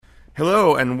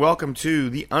Hello and welcome to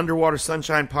the Underwater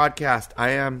Sunshine Podcast. I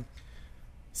am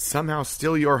somehow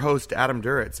still your host, Adam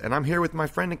Duritz, and I'm here with my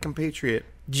friend and compatriot,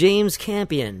 James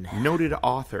Campion. Noted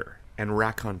author and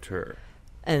raconteur.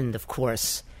 And, of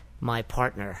course, my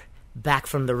partner, back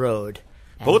from the road.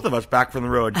 Both of us back from the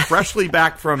road, freshly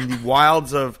back from the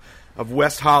wilds of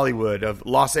West Hollywood, of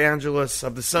Los Angeles,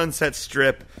 of the Sunset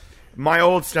Strip, my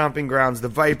old stomping grounds, the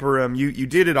Viper Room. You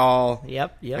did it all.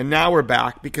 Yep. And now we're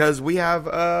back because we have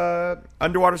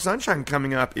Underwater Sunshine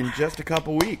coming up in just a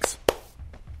couple weeks.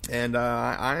 And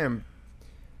I am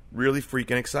really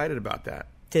freaking excited about that.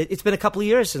 It's been a couple of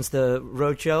years since the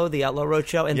roadshow, the Outlaw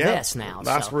Roadshow, and this now.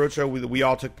 Last roadshow we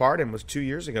all took part in was 2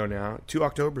 years ago now, 2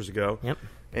 Octobers ago. Yep.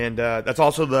 And that's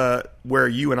also where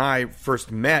you and I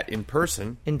first met in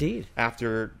person. Indeed.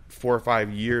 After 4 or 5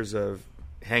 years of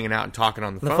hanging out and talking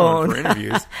on the phone for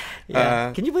interviews.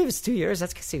 Yeah. Can you believe it's 2 years?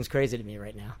 That seems crazy to me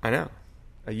right now. I know.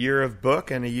 A year of book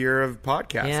and a year of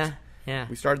podcast. Yeah.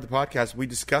 We started the podcast. We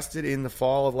discussed it in the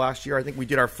fall of last year. I think we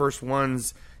did our first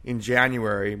ones in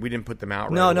January. We didn't put them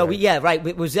out right away. Right.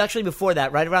 It was actually before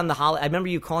that, right around the holiday. I remember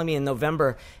you calling me in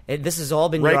November. This has all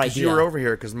been your idea. Right, because you were over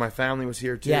here because my family was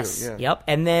here too. Yes, yeah. Yep.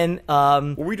 And then...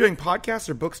 were we doing podcasts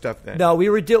or book stuff then? No,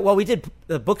 we did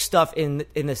the book stuff in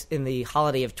the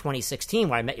holiday of 2016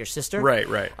 where I met your sister.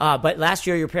 Right. But last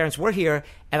year your parents were here,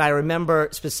 and I remember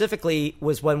specifically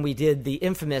was when we did the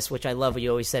infamous, which I love what you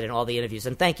always said in all the interviews,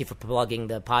 and thank you for plugging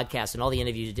the podcast and all the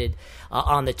interviews you did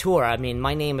on the tour. I mean,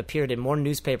 my name appeared in more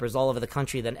newspapers all over the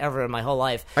country than ever in my whole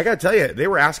life. I got to tell you, they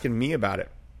were asking me about it.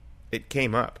 It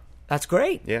came up. That's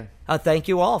great. Yeah. Thank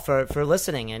you all for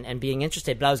listening and being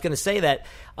interested. But I was going to say that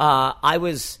I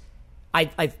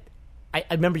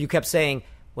remember you kept saying,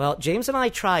 well, James and I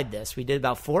tried this. We did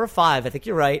about 4 or 5. I think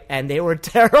you're right. And they were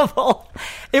terrible.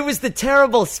 It was the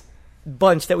terrible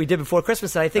bunch that we did before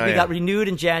Christmas. And I think we got renewed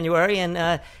in January.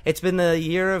 And it's been the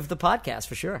year of the podcast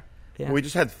for sure. Yeah. Well, we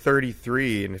just had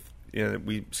 33. And if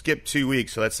we skipped 2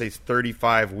 weeks, so let's say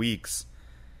 35 weeks.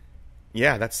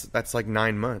 Yeah, that's like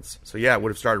 9 months. So, yeah, it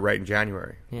would have started right in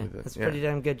January. Yeah, that's a pretty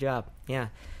damn good job. Yeah.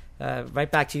 Right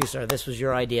back to you, sir. This was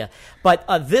your idea. But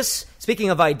speaking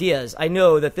of ideas, I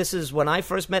know that this is when I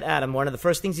first met Adam, one of the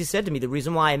first things he said to me, the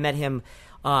reason why I met him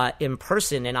in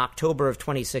person in October of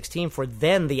 2016 for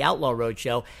then the Outlaw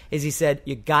Roadshow, is he said,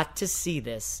 you got to see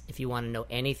this if you want to know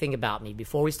anything about me.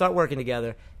 Before we start working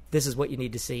together, this is what you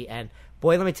need to see. And,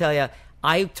 boy, let me tell you,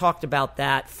 I talked about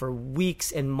that for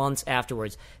weeks and months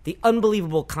afterwards. The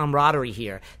unbelievable camaraderie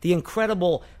here, the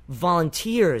incredible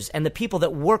volunteers and the people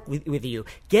that work with you,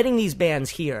 getting these bands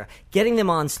here, getting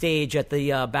them on stage at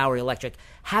the Bowery Electric,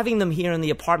 having them here in the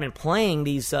apartment playing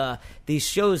these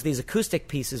shows, these acoustic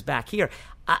pieces back here.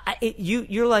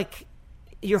 You're like...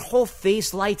 Your whole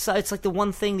face lights up. It's like the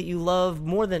one thing that you love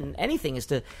more than anything is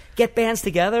to get bands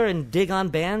together and dig on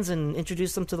bands and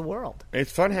introduce them to the world.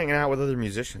 It's fun hanging out with other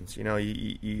musicians. You know,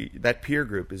 that peer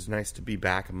group is nice to be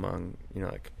back among,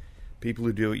 like people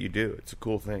who do what you do. It's a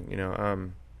cool thing,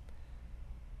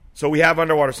 So we have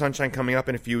Underwater Sunshine coming up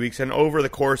in a few weeks, and over the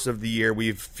course of the year,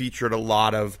 we've featured a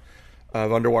lot of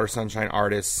Underwater Sunshine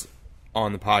artists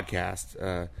on the podcast.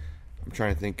 I'm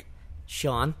trying to think.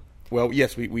 Sean. Well,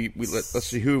 yes, let's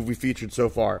see who have we featured so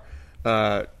far.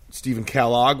 Stephen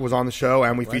Kellogg was on the show,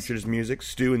 and we featured his music.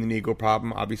 Stu and the Negro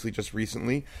Problem, obviously, just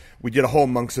recently. We did a whole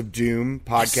Monks of Doom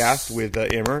podcast with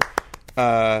Immer.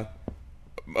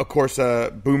 Of course,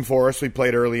 Boom Forest we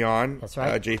played early on. That's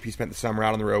right. JP spent the summer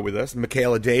out on the road with us.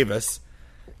 Michaela Davis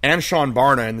and Sean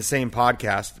Barna in the same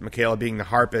podcast. Michaela being the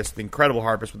harpist, the incredible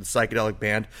harpist with the psychedelic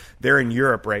band. They're in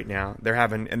Europe right now. They're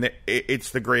having, and it's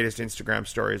the greatest Instagram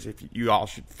stories. If you all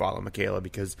should follow Michaela,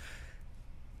 because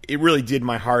it really did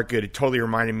my heart good. It totally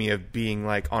reminded me of being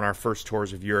like on our first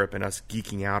tours of Europe and us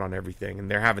geeking out on everything. And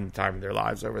they're having the time of their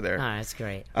lives over there. Ah, that's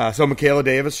great. So Michaela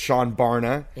Davis, Sean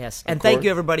Barna. Yes, and thank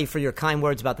you everybody for your kind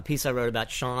words about the piece I wrote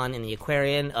about Sean in the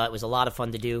Aquarian. It was a lot of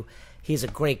fun to do. He's a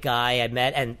great guy I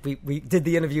met, and we did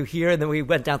the interview here, and then we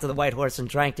went down to the White Horse and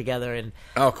drank together. And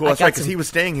oh, cool. That's right, because he was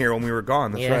staying here when we were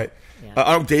gone. That's right.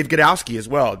 Yeah. Dave Godowski as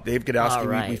well. Dave Godowski,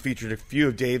 right. we featured a few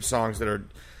of Dave's songs that are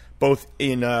both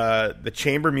in the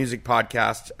Chamber Music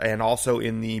podcast and also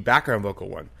in the background vocal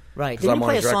one. Right. Didn't you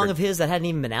play a song of his that hadn't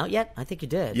even been out yet? I think you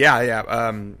did. Yeah. I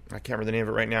can't remember the name of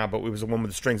it right now, but it was the one with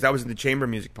the strings. That was in the Chamber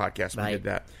Music podcast. We did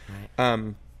that.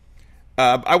 Right.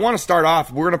 I want to start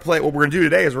off. We're going to play. What we're going to do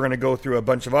today is we're going to go through a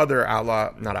bunch of other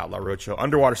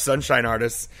Underwater Sunshine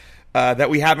artists that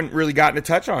we haven't really gotten to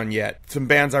touch on yet. Some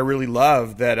bands I really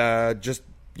love that just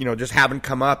haven't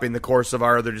come up in the course of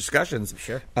our other discussions.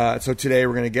 Sure. So today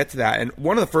we're going to get to that. And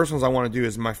one of the first ones I want to do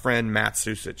is my friend Matt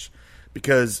Susich,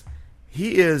 because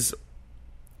he is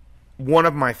one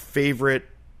of my favorite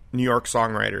New York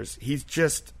songwriters.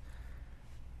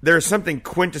 There's something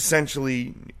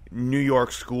quintessentially New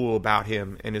York school about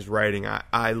him and his writing.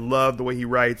 I love the way he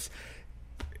writes,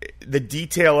 the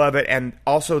detail of it, and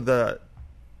also the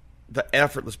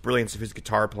effortless brilliance of his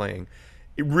guitar playing.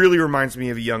 It really reminds me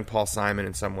of a young Paul Simon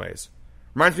in some ways.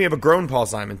 Reminds me of a grown Paul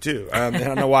Simon, too. I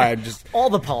don't know why. All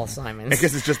the Paul Simons. I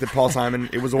guess it's just that Paul Simon,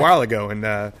 it was a while ago,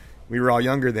 and we were all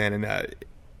younger then. And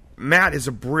Matt is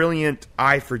a brilliant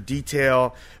eye for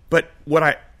detail, but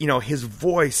his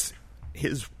voice,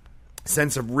 his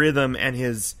sense of rhythm, and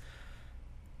his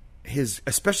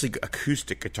especially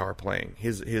acoustic guitar playing,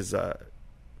 his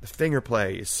finger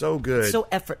play is so good. So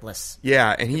effortless.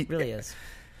 Yeah, and it really is.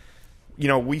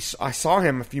 I saw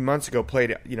him a few months ago,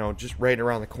 played, just right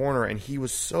around the corner, and he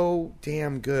was so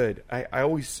damn good.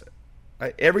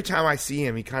 Every time I see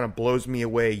him, he kind of blows me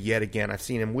away yet again. I've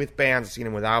seen him with bands, I've seen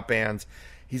him without bands.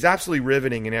 He's absolutely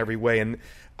riveting in every way. And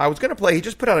I was going to play, he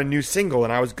just put out a new single,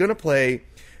 and I was going to play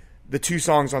the 2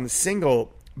 songs on the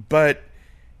single, but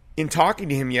in talking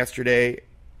to him yesterday,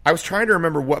 I was trying to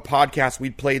remember what podcast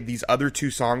we'd played these other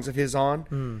 2 songs of his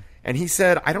on, and he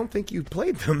said, I don't think you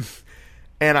played them.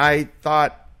 And I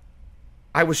thought,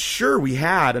 I was sure we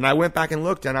had, and I went back and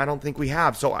looked, and I don't think we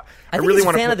have. So I think really he's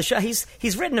want a fan of the show.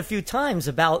 He's written a few times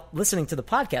about listening to the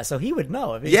podcast, so he would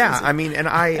know.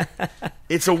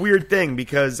 It's a weird thing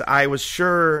because I was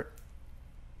sure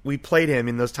we played him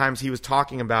in those times he was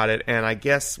talking about it, and I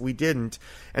guess we didn't.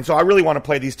 And so I really want to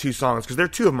play these 2 songs because they're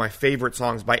 2 of my favorite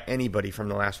songs by anybody from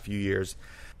the last few years.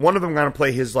 One of them I'm going to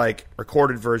play his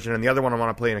recorded version, and the other one I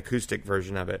want to play an acoustic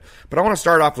version of it. But I want to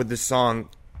start off with this song.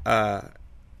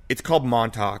 It's called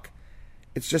Montauk.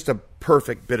 It's just a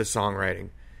perfect bit of songwriting,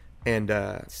 and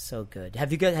so good.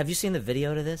 Have you seen the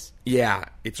video to this? Yeah,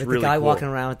 it's with really the guy cool. walking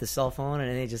around with the cell phone,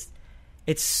 and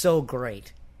it's so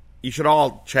great. You should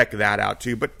all check that out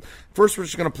too. But first, we're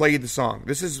just going to play you the song.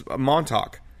 This is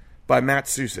Montauk by Matt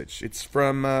Susich. It's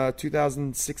from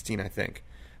 2016, I think,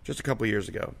 just a couple years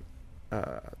ago.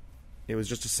 It was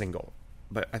just a single,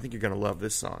 but I think you're going to love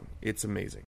this song. It's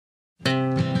amazing.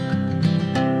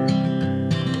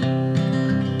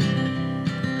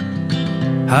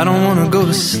 I don't wanna go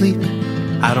to sleep,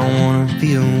 I don't wanna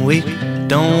be awake.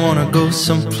 Don't wanna go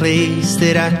someplace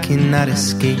that I cannot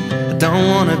escape. I don't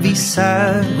wanna be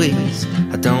sideways,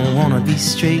 I don't wanna be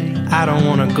straight. I don't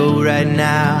wanna go right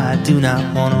now, I do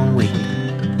not wanna wait.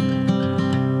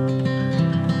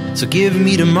 So give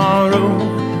me tomorrow,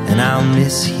 and I'll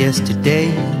miss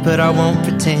yesterday. But I won't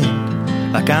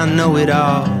pretend like I know it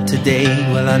all today.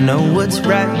 Well, I know what's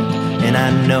right, and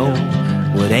I know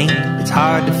what ain't. It's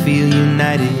hard to feel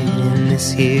united in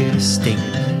this here state.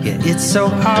 Yeah, it's so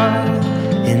hard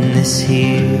in this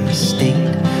here state.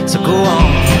 So go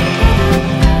on,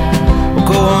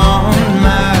 go on,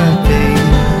 my baby,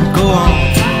 go on.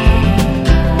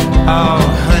 Oh,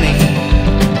 honey,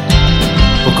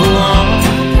 well, go on,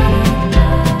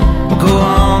 go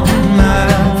on, my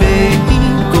baby,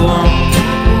 go on,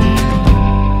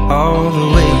 all the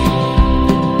way.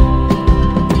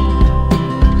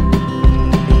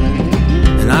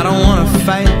 I don't wanna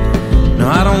fight, no,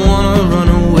 I don't wanna run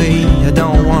away. I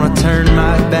don't wanna turn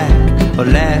my back or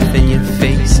laugh in your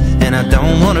face. And I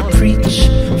don't wanna preach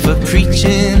for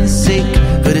preaching's sake.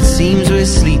 But it seems we're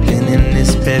sleeping in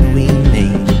this bed we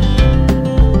made.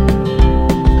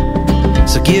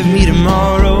 So give me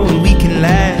tomorrow and we can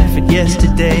laugh at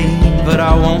yesterday. But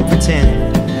I won't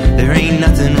pretend there ain't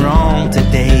nothing wrong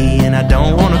today. And I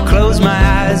don't wanna close my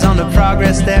eyes on the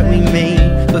progress that we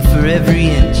made. But for every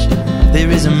inch there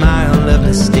is a mile of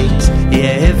mistakes.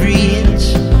 Yeah, every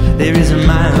inch there is a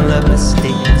mile of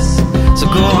mistakes. So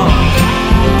go on,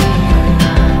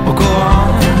 oh, go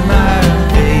on, my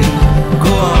baby,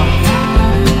 go on.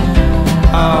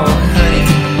 Oh, honey,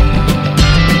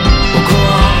 oh, go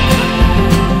on,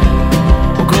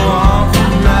 oh, go on,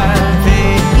 my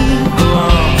baby, go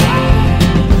on,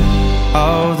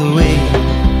 all the way.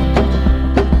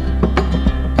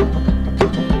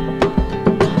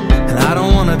 And I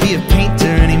don't wanna be a painter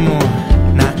anymore,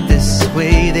 not this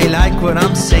way. They like what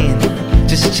I'm saying,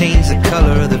 just change the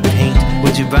color of the paint.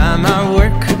 Would you buy my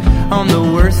work on the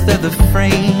worth of the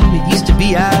frame? It used to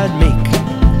be I'd make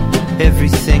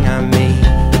everything I made.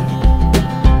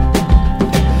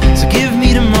 So give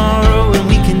me tomorrow and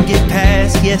we can get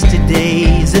past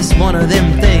yesterday. Is this one of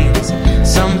them things,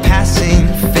 some passing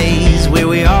phase where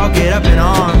we all get up in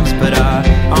arms, but our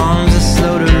arms are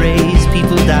slow to raise?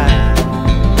 People die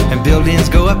and buildings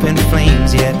go up in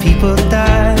flames. Yeah, people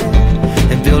die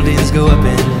and buildings go up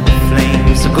in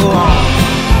flames. So go on,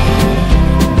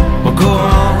 well, go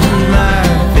on, my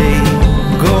baby,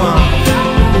 go on.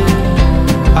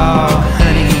 Oh,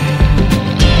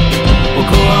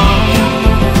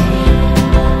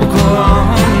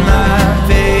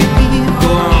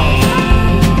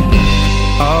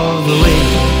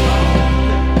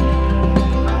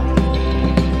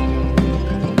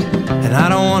 then I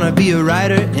don't wanna be a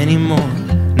writer anymore.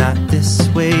 Not this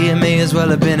way, I may as well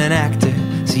have been an actor,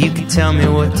 so you can tell me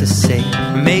what to say.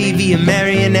 Maybe a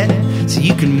marionette, so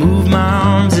you can move my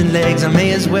arms and legs. I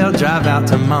may as well drive out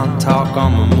to Montauk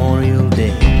on Memorial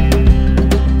Day.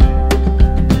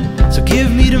 So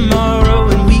give me tomorrow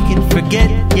and we can forget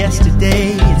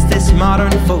yesterday. It's this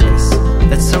modern focus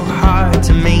that's so hard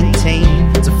to maintain.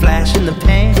 It's a flash in the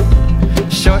pan,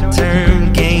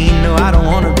 short-term gain. No, I don't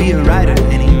wanna be a writer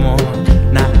anymore.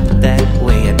 Not that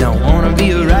way. I don't wanna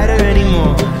be a writer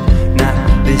anymore.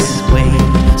 Not this way.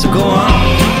 So go on.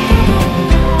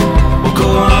 Well, go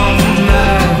on,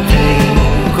 my babe.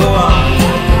 Go on.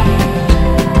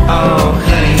 Oh,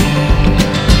 honey.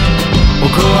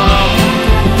 Well, go on.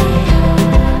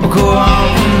 Well, go on,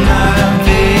 my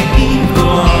babe. Go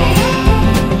on.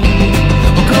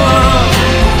 Well, go on.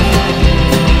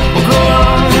 Well, go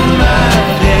on, my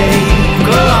babe.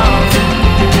 Go on.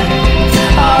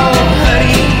 Oh,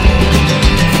 honey.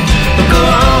 Well, go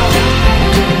on.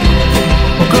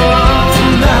 Well, go on,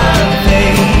 my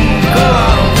babe. Go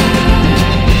on.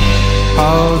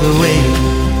 All the way.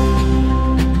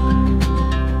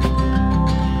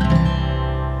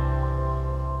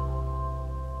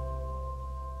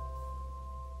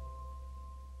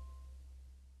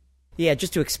 Yeah,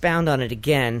 just to expound on it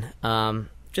again,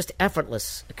 just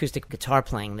effortless acoustic guitar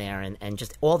playing there, and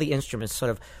just all the instruments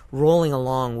sort of rolling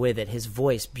along with it. His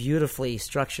voice beautifully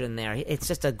structured in there. It's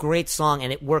just a great song,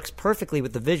 and it works perfectly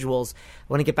with the visuals. I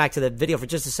want to get back to the video for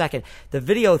just a second. The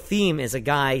video theme is a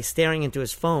guy staring into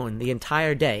his phone the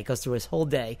entire day. It goes through his whole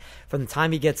day from the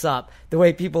time he gets up, the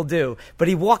way people do. But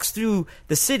he walks through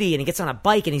the city, and he gets on a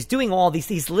bike, and he's doing all these,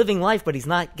 he's living life, but he's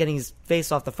not getting his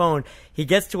face off the phone. He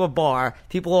gets to a bar,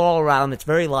 people are all around him, it's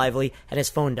very lively, and his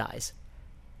phone dies.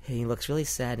 He looks really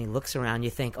sad, and he looks around. You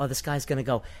think, oh, this guy's going to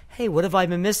go, hey, what have I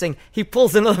been missing? He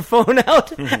pulls another phone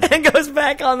out and goes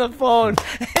back on the phone.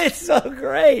 It's so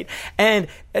great. And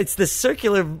it's the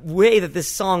circular way that this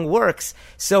song works.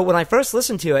 So when I first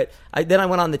listened to it, then I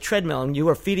went on the treadmill, and you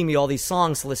were feeding me all these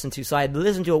songs to listen to. So I had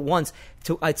listened to it once,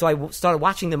 so I started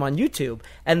watching them on YouTube.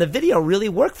 And the video really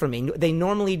worked for me. They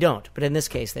normally don't, but in this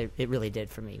case, it really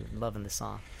did for me. I'm loving the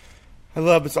song. I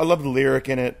love the lyric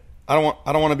in it. I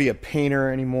don't want to be a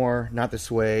painter anymore. Not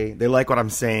this way. They like what I'm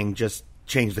saying. Just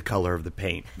change the color of the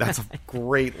paint. That's a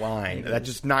great line. That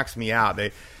just knocks me out.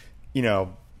 They, yeah,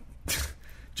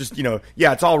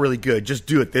 it's all really good. Just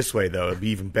do it this way, though. It'd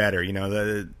be even better.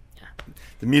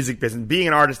 The music business, being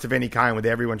an artist of any kind, with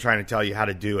everyone trying to tell you how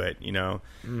to do it.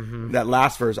 Mm-hmm. That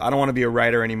last verse. I don't want to be a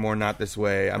writer anymore. Not this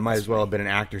way. I might as well have been an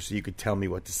actor, so you could tell me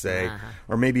what to say,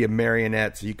 or maybe a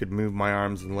marionette, so you could move my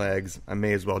arms and legs. I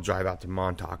may as well drive out to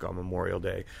Montauk on Memorial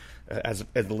Day, as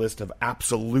a list of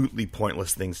absolutely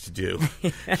pointless things to do.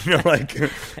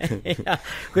 Yeah.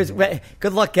 Because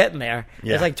good luck getting there.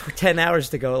 Yeah. There's like 10 hours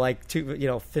to go, like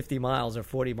 50 miles or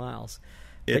 40 miles.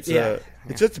 It's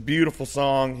just a beautiful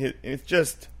song. It's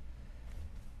just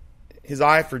his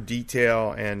eye for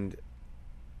detail, and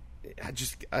I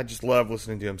just love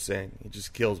listening to him sing. It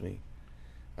just kills me.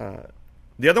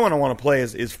 The other one I want to play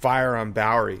is Fire on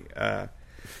Bowery,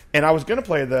 and I was going to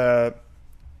play the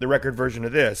record version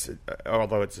of this,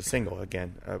 although it's a single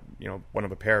again, one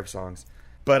of a pair of songs.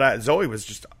 But Zoe was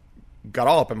just got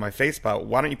all up in my face about,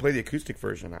 why don't you play the acoustic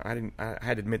version? I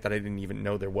had to admit that I didn't even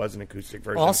know there was an acoustic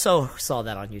version. Also saw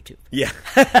that on YouTube. Yeah.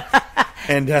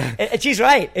 And she's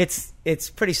right. It's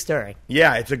pretty stirring.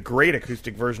 Yeah, it's a great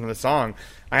acoustic version of the song.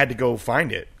 I had to go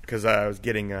find it because I was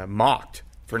getting mocked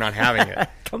for not having it.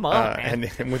 Come on,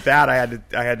 man. And with that, I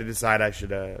had to decide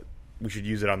we should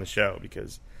use it on the show,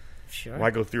 because sure, why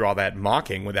go through all that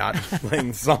mocking without playing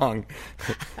the song?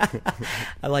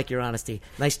 I like your honesty.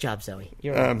 Nice job, Zoe.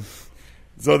 You're right.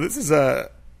 So this is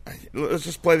let's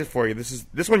just play this for you.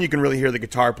 This one you can really hear the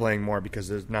guitar playing more, because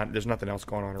there's nothing else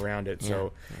going on around it.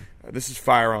 So this is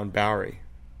Fire on Bowery,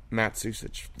 Matt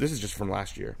Susich. This is just from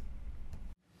last year.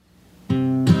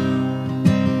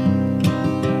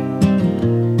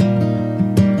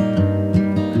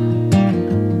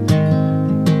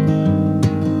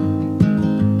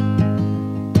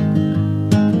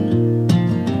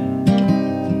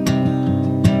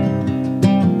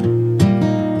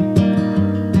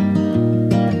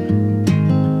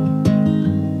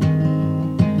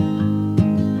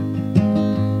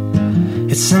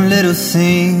 Some little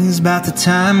things about the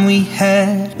time we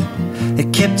had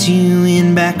that kept you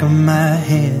in back of my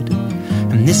head.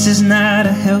 And this is not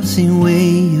a healthy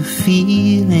way of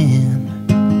feeling.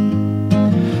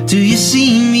 Do you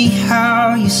see me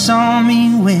how you saw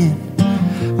me when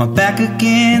my back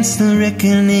against the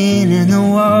reckoning and the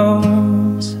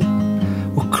walls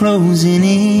were closing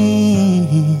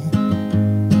in?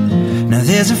 Now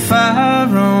there's a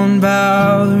fire on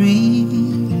Bowery,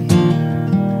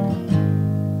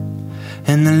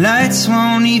 and the lights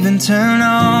won't even turn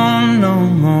on no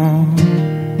more.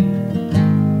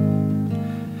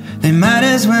 They might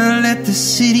as well let the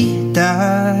city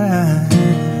die,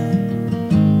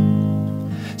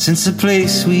 since the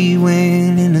place we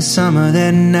went in the summer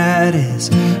that night is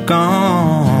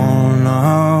gone.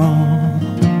 Oh.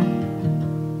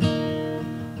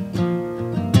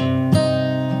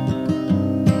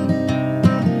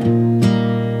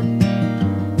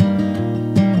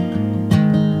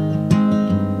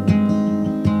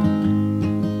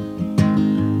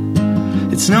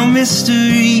 It's no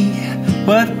mystery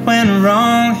what went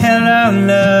wrong. Hell, our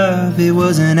love, it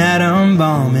was an atom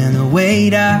bomb, and the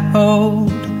weight I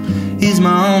hold is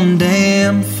my own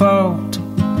damn fault.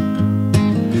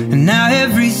 And now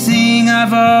everything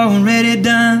I've already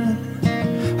done,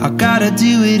 I gotta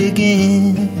do it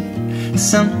again.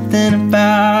 Something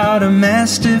about a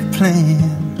master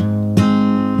plan.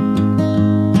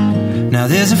 Now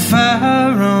there's a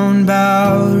fire on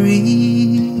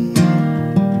Bowery,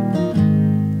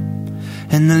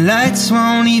 and the lights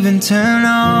won't even turn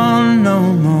on no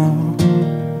more.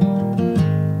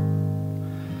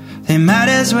 They might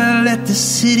as well let the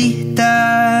city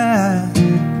die,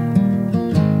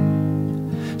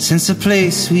 since the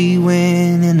place we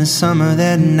went in the summer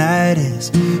that night is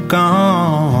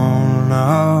gone,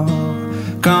 oh,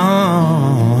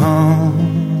 gone.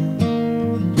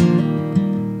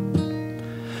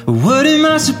 What am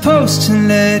I supposed to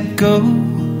let go?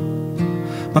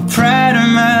 My pride or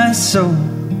my soul?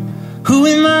 Who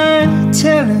am I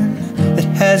telling that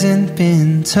hasn't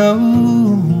been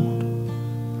told?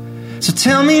 So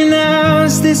tell me now,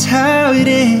 is this how it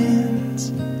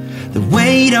ends? The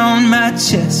weight on my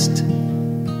chest,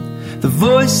 the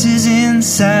voices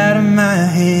inside of my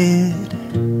head.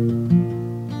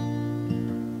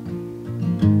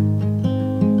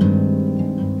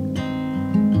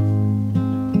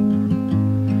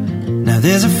 Now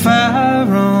there's a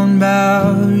fire on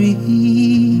Bowery,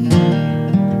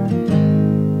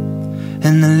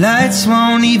 and the lights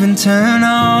won't even turn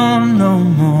on no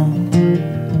more.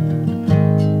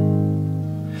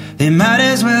 They might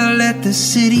as well let the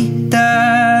city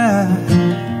die,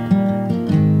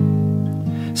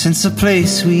 since the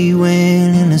place we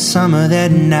went in the summer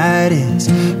that night is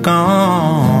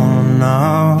gone,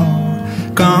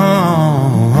 oh,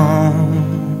 gone,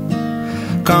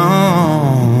 gone.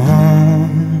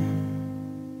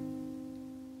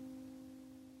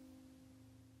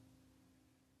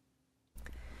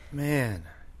 Man,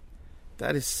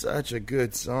 that is such a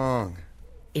good song.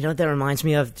 You know what that reminds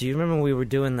me of? Do you remember when we were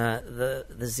doing the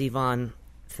Zevon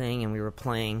thing and we were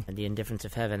playing The Indifference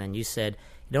of Heaven, and you said,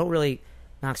 you know what really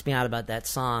knocks me out about that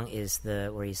song is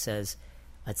where he says,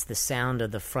 it's the sound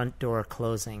of the front door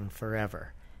closing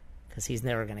forever, because he's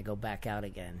never going to go back out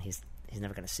again. He's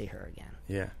never going to see her again.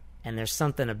 Yeah. And there's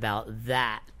something about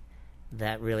that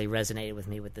really resonated with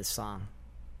me with this song.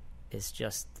 It's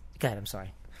just... Go ahead, I'm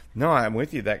sorry. No, I'm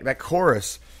with you. That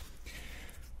chorus...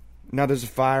 Now there's a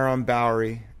fire on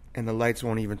Bowery, and the lights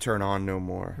won't even turn on no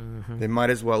more. Mm-hmm. They might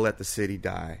as well let the city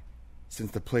die,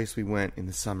 since the place we went in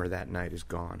the summer that night is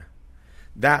gone.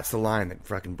 That's the line that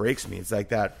fucking breaks me. It's like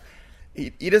that. He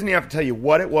doesn't even have to tell you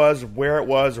what it was, or where it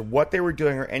was, or what they were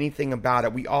doing, or anything about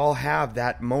it. We all have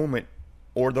that moment,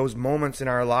 or those moments in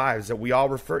our lives that we all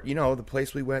refer. You know, the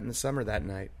place we went in the summer that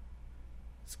night,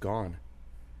 it's gone.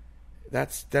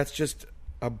 That's just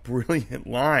a brilliant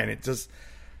line.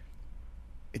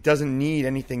 It doesn't need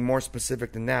anything more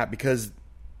specific than that, because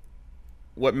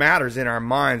what matters in our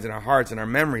minds and our hearts and our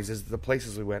memories is the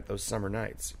places we went those summer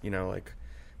nights. You know, like,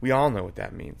 we all know what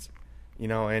that means. You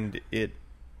know, and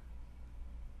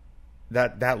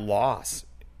that loss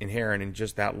inherent in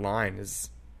just that line is,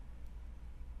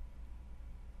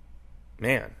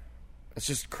 man, it's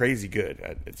just crazy good.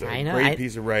 It's a great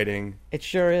piece of writing. It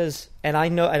sure is. And I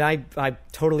know, and I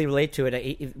totally relate to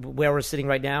it. Where we're sitting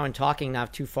right now and talking,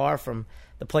 not too far from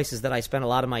the places that I spent a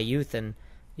lot of my youth. And,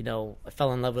 you know, I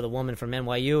fell in love with a woman from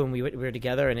NYU, and we were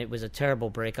together, and it was a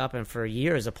terrible breakup. And for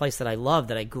years, a place that I loved,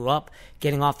 that I grew up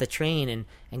getting off the train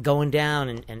and going down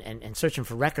and searching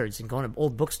for records and going to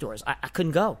old bookstores. I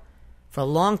couldn't go. For a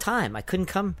long time, I couldn't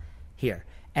come here.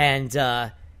 And,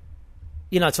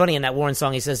 you know, it's funny, in that Warren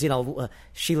song, he says, you know,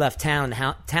 she left town,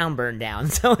 town burned down.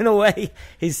 So in a way,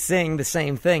 he's saying the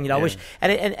same thing. You know, Yeah.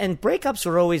 And breakups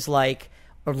are always like,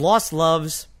 or lost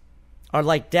loves are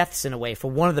like deaths in a way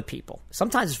for one of the people.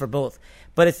 Sometimes it's for both.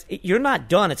 But you're not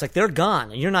done. It's like they're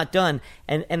gone, and you're not done.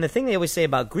 And the thing they always say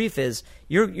about grief is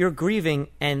you're grieving,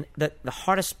 and the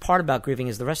hardest part about grieving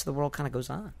is the rest of the world kind of goes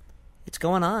on. It's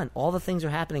going on. All the things are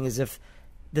happening as if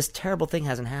this terrible thing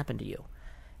hasn't happened to you.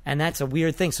 And that's a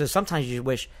weird thing. So sometimes you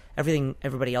wish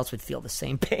everybody else would feel the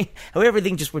same pain.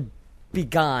 Everything just would be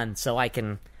gone so I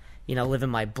can, live in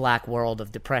my black world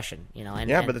of depression,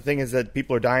 But the thing is that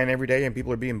people are dying every day and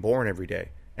people are being born every day.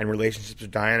 And relationships are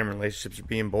dying and relationships are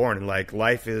being born. And,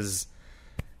 life is...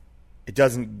 It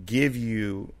doesn't give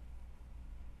you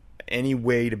any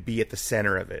way to be at the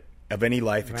center of it, of any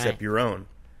life except your own.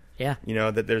 Yeah.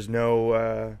 That there's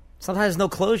no... Sometimes there's no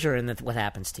closure in what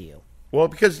happens to you. Well,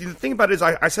 because the thing about it is,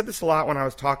 I said this a lot when I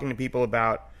was talking to people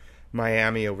about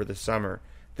Miami over the summer,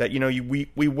 that,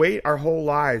 we wait our whole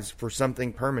lives for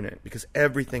something permanent because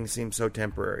everything seems so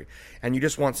temporary. And you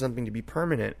just want something to be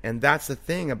permanent. And that's the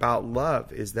thing about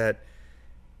love, is that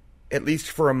at least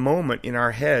for a moment in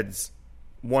our heads,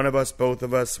 one of us, both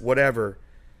of us, whatever,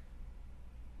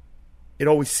 it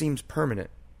always seems permanent.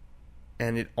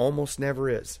 And it almost never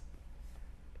is.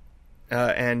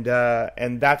 And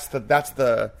that's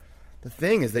the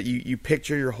thing, is that you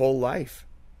picture your whole life.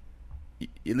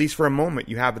 At least for a moment,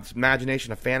 you have this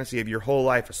imagination, a fantasy of your whole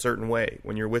life a certain way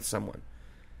when you're with someone.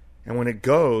 And when it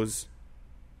goes,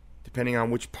 depending on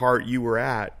which part you were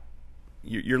at,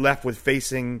 you're left with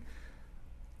facing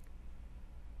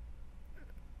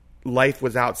life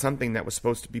without something that was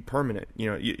supposed to be permanent.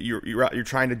 You're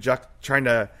trying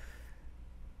to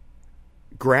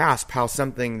grasp how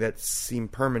something that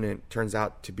seemed permanent turns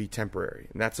out to be temporary.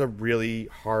 And that's a really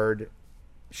hard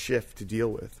shift to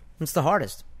deal with. It's the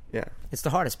hardest. Yeah. It's the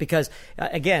hardest because,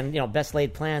 again, best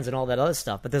laid plans and all that other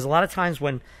stuff. But there's a lot of times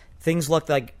when things look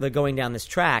like they're going down this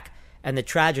track, and the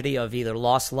tragedy of either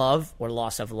lost love or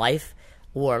loss of life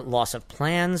or loss of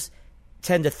plans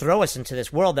tend to throw us into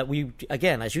this world that we,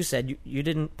 again, as you said, you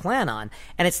didn't plan on.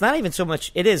 And it's not even so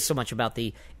much, it is so much about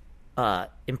the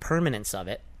impermanence of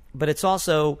it, but it's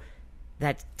also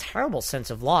that terrible sense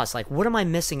of loss. Like, what am I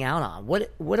missing out on?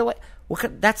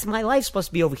 That's my life supposed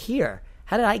to be over here.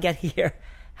 How did I get here?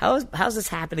 How's this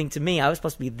happening to me? I was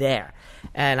supposed to be there.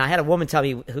 And I had a woman tell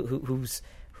me whose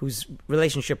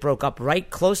relationship broke up right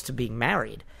close to being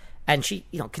married. And she,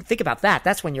 can think about that.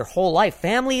 That's when your whole life,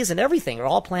 families and everything are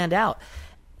all planned out.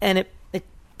 And it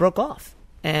broke off.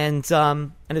 And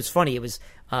it's funny. It was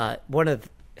one of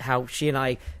how she and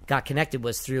I got connected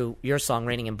was through your song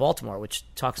 "Raining in Baltimore," which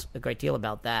talks a great deal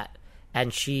about that.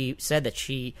 And she said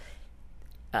that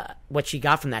what she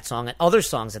got from that song and other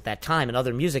songs at that time and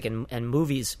other music and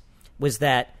movies was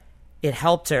that it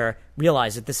helped her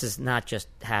realize that this is not just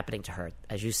happening to her,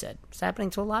 as you said. It's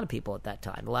happening to a lot of people at that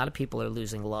time. A lot of people are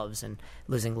losing loves and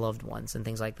losing loved ones and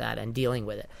things like that and dealing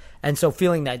with it. And so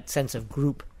feeling that sense of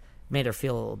group made her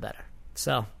feel a little better.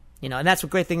 So, and that's a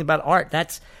great thing about art.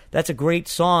 That's a great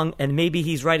song, and maybe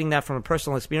he's writing that from a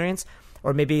personal experience,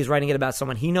 or maybe he's writing it about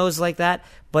someone he knows like that,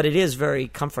 but it is very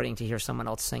comforting to hear someone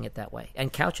else sing it that way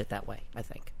and couch it that way, I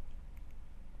think.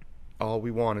 All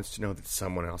we want is to know that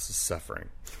someone else is suffering.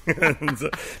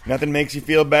 Nothing makes you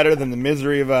feel better than the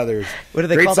misery of others. What do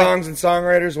they Great call songs and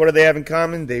songwriters, what do they have in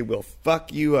common? They will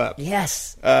fuck you up.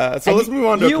 Yes. So let's move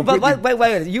on to But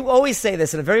wait. You always say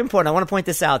this, and it's very important. I want to point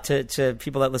this out to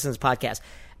people that listen to this podcast.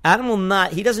 Adam will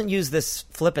not, he doesn't use this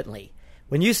flippantly.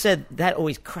 When you said, that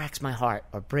always cracks my heart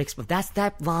or breaks, but that's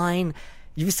that line.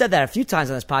 You've said that a few times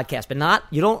on this podcast, but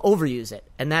you don't overuse it.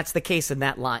 And that's the case in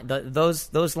that line.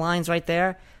 Those lines right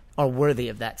there are worthy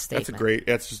of that statement.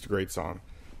 That's just a great song.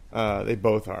 They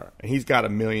both are. And he's got a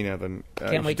million of them.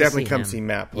 Can't wait to definitely see come him. see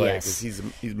Matt play, because Yes.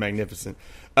 he's magnificent.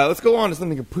 Let's go on to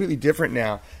something completely different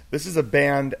now. This is a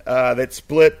band that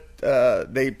split.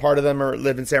 Part of them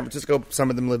live in San Francisco.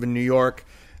 Some of them live in New York.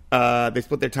 They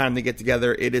split their time to get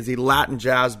together. It is a Latin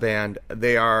jazz band.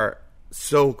 They are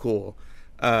so cool.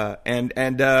 And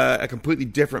a completely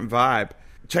different vibe.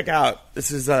 Check out,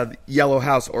 this is Yellow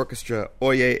House Orchestra,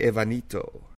 Oye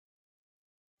Evanito.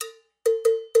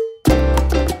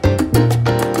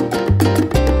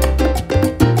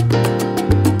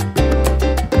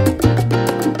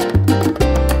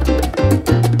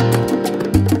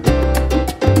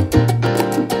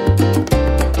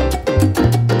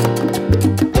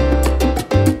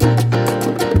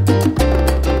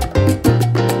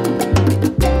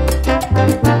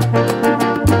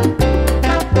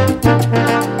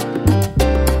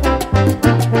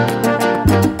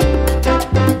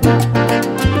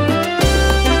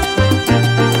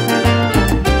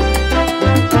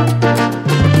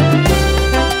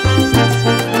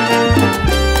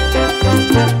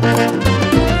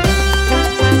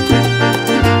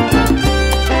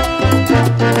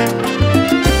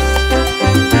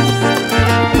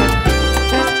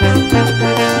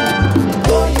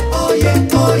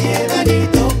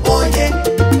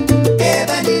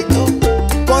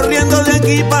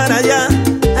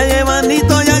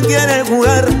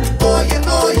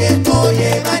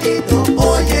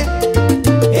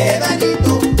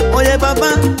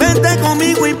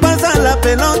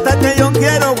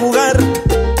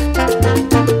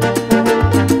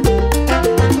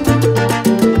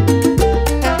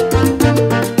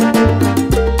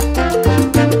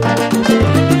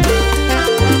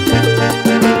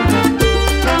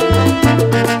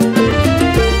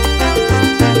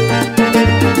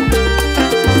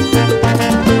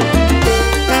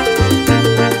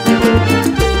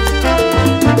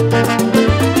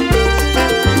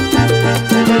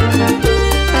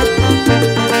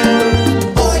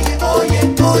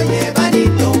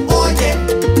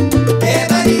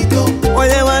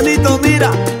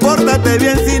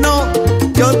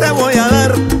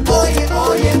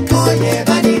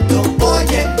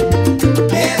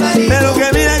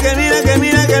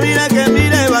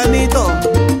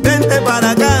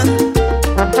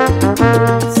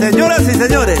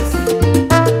 señores,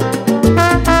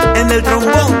 en el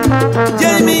trombón,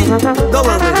 Jamie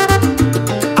W.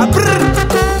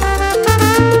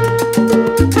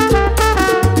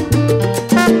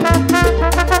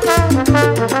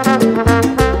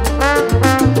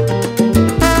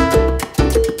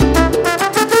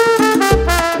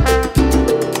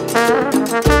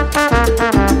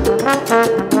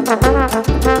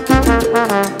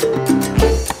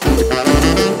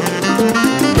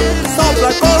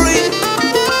 Sopla Corey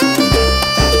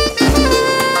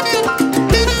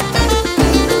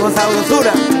con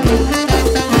sabrosura.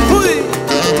 Uy.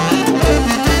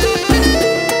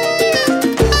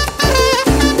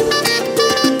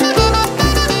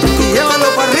 Y llévalo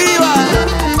para arriba.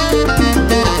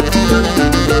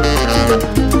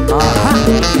 Ajá.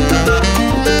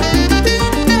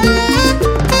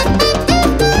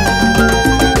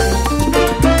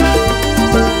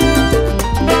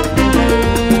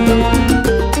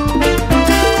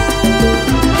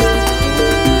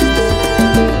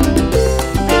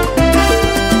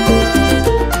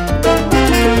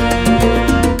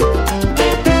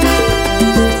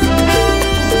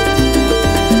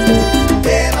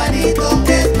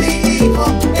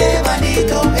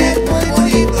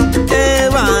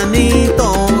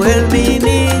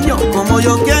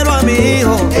 Yo quiero a mi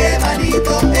hijo.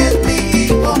 Evanito es mi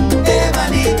hijo.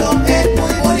 Evanito es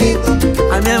muy bonito.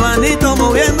 A mi Evanito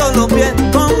moviendo los pies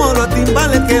como los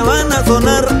timbales que van a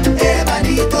sonar.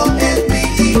 Evanito es mi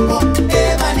hijo.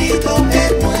 Evanito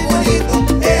es muy bonito.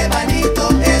 Evanito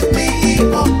es mi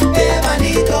hijo.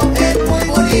 Evanito es muy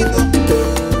bonito.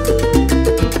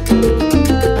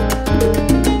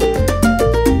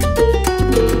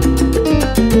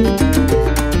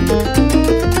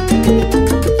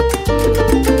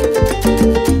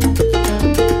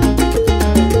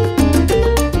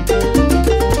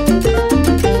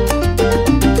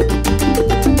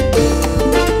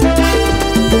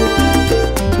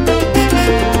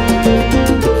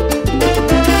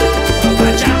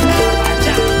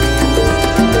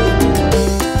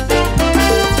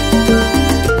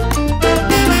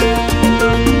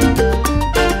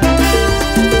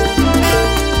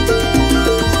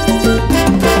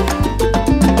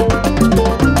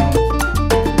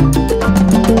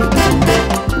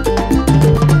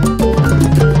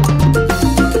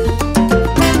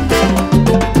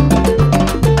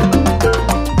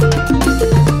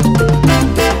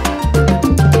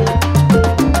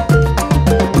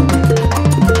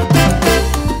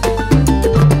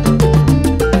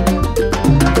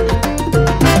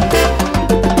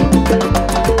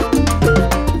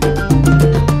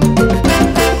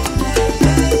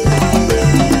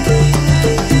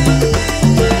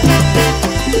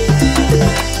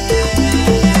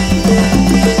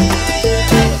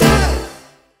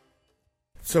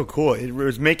 So cool. It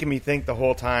was making me think the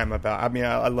whole time about, I mean,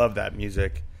 I love that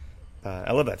music.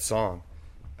 I love that song.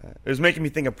 It was making me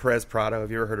think of Perez Prado.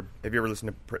 Have you ever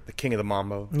listened to the King of the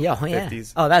Mambo? Yeah, oh, yeah.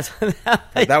 50s? Oh, that's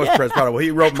that was Perez Prado. Well,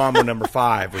 he wrote Mambo number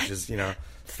 5, which is,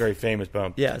 very famous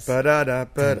bump. Yes. Ba-da-da,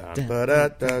 ba-da,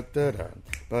 ba-da-da-da-da,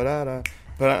 ba-da-da.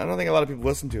 But I don't think a lot of people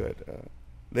listen to it.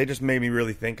 They just made me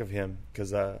really think of him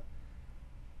because they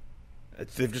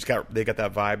got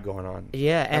that vibe going on.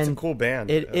 Yeah, that's and a cool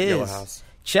band. It is. Yellow House.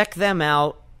 Check them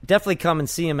out. Definitely come and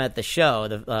see them at the show,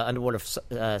 the Underwater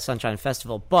Sunshine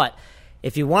Festival. But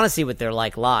if you want to see what they're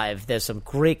like live, there's some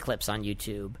great clips on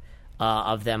YouTube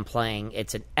of them playing.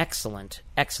 It's an excellent,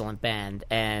 excellent band,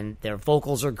 and their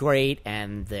vocals are great,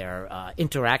 and their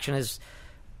interaction is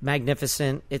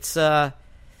magnificent. It's not.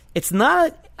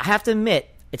 I have to admit,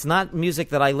 it's not music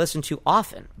that I listen to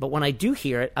often. But when I do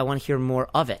hear it, I want to hear more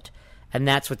of it. And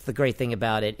that's what's the great thing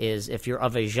about it is if you're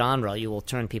of a genre, you will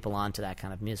turn people on to that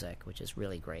kind of music, which is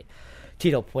really great.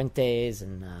 Tito Puentes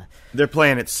and they're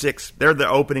playing at 6. They're the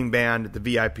opening band at the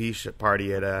VIP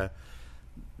party at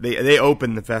they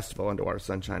open the festival Underwater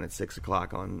Sunshine at 6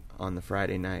 o'clock on the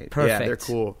Friday night. Perfect. Yeah, they're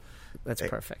cool. That's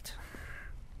perfect.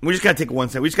 We just got to take 1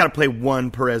 second. We just got to play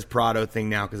one Perez Prado thing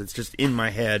now because it's just in my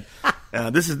head.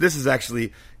 This is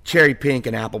actually Cherry Pink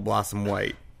and Apple Blossom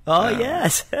White. Oh,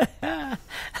 yes.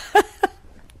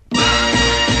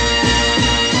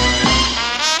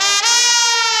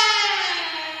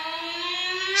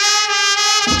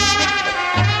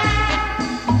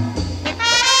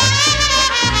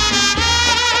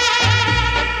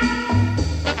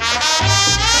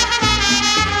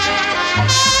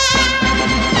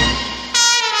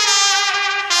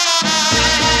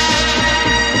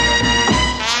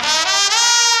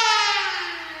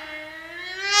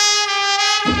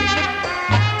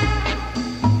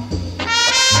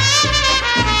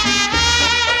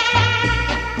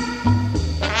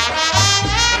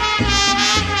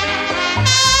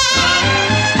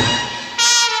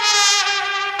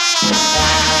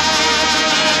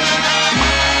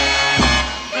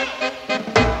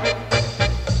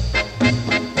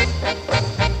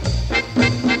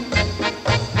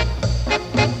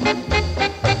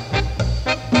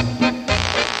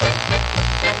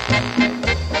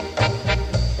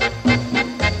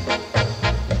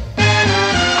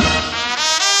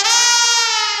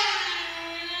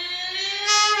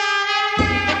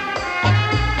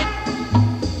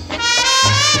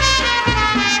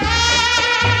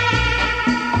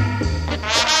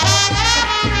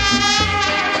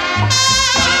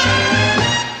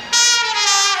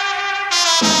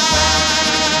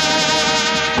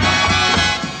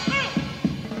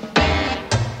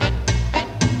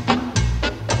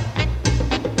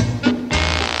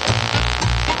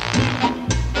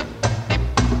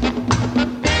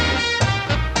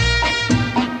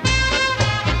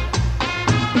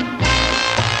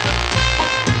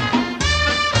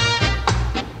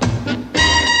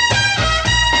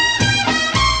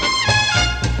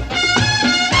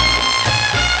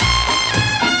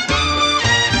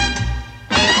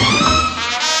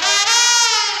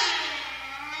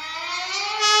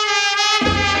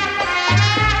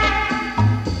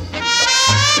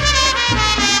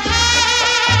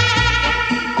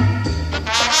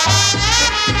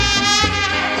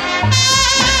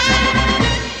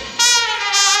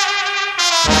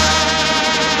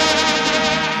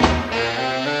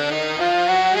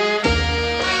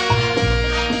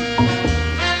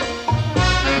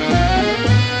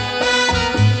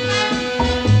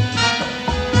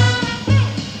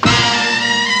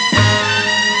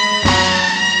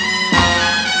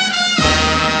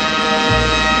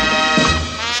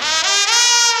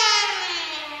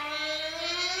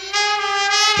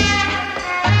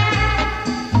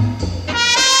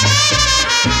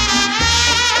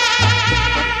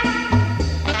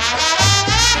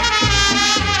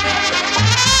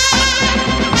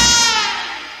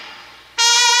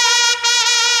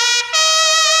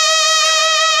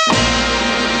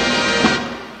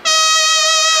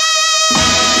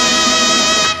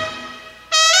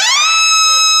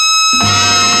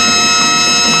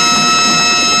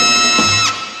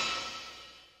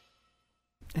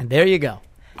 There you go.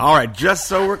 All right, just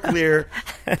so we're clear,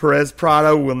 Perez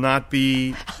Prado will not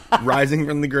be rising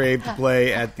from the grave to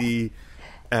play at the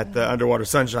Underwater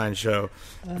Sunshine Show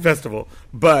Festival,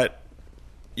 but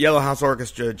Yellow House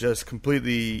Orchestra just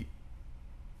completely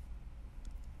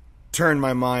turned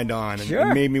my mind on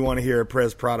and made me want to hear a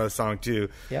Perez Prado song too.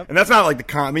 Yep. And that's not like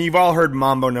you've all heard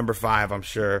Mambo No. 5, I'm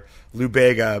sure. Lou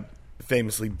Bega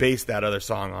famously based that other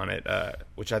song on it,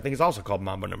 which I think is also called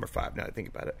Mambo No. 5, now that I think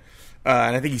about it.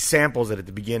 And I think he samples it at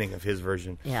the beginning of his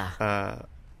version. Yeah.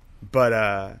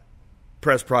 But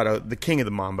Perez Prado, the king of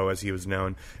the mambo as he was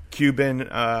known, Cuban,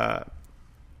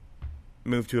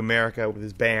 moved to America with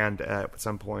his band at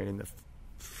some point in the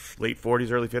late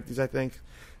 40s, early 50s, I think.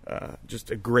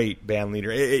 Just a great band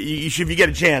leader. You should, if you get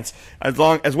a chance, as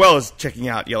well as checking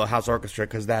out Yellow House Orchestra,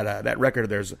 because that record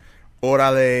of theirs,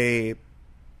 Órale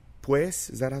Pues,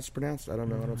 is that how it's pronounced? I don't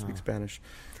know. I don't speak Spanish.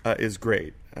 Is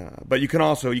great. But you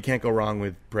can't go wrong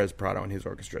with Perez Prado and his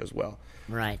orchestra as well.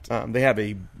 Right.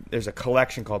 There's a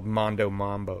collection called Mondo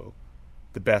Mambo,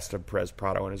 the best of Perez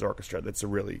Prado and his orchestra. That's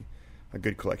a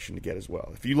good collection to get as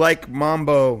well. If you like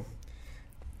mambo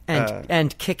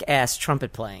and kick-ass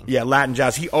trumpet playing. Yeah, Latin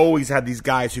jazz. He always had these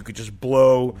guys who could just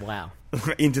blow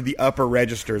into the upper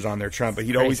registers on their trumpet.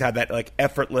 He'd always had that like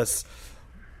effortless,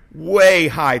 way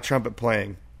high trumpet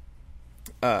playing.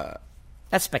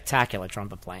 That's spectacular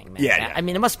trumpet playing, man. Yeah. I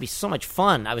mean, it must be so much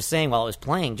fun. I was saying while I was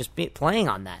playing, just playing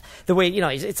on that. The way,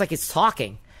 it's like it's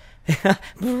talking. I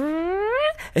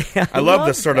love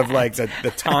the sort of like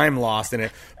the time lost in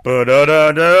it.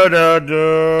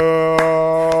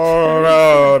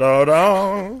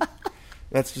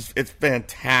 That's just, it's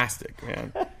fantastic,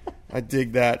 man. I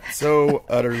dig that so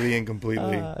utterly and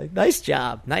completely. Nice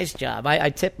job. I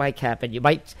tip my cap at you.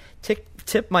 Might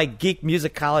tip my geek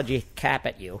musicology cap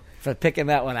at you for picking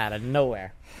that one out of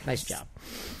nowhere. Nice job.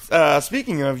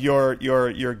 Speaking of your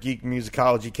geek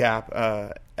musicology cap,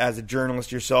 as a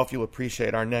journalist yourself, you'll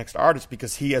appreciate our next artist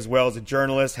because he, as well as a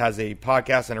journalist, has a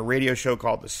podcast and a radio show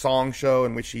called The Song Show,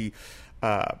 in which he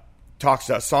talks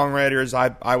to songwriters.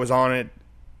 I was on it.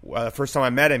 The first time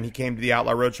I met him, he came to the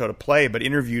Outlaw Roadshow to play, but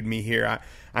interviewed me here.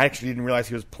 I actually didn't realize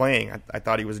he was playing. I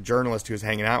thought he was a journalist who was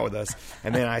hanging out with us.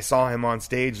 And then I saw him on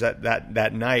stage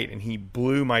that night, and he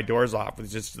blew my doors off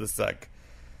with just this like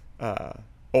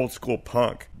old school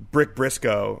punk. Brick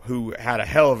Briscoe, who had a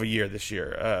hell of a year this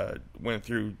year, went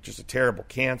through just a terrible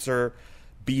cancer,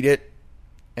 beat it,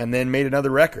 and then made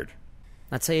another record.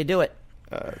 That's how you do it.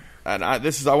 And I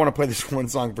want to play this one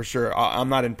song for sure. I'm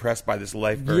not impressed by this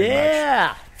life very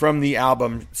much. From the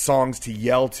album Songs to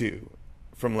Yell To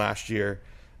from last year.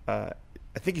 I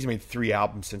think he's made 3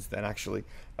 albums since then, actually.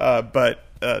 But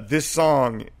this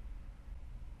song,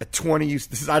 at 20,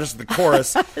 this is not just the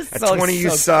chorus. At 20,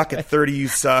 you suck. At 30, you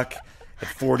suck. At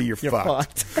 40, you're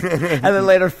fucked. And then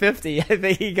later 50, I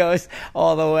think he goes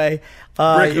all the way.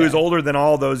 Rick, who is older than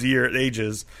all those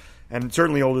ages, and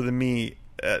certainly older than me,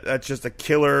 that's just a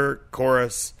killer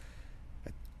chorus.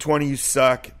 At 20, you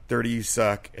suck. At 30, you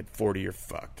suck. At 40, you're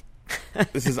fucked.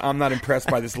 I'm not impressed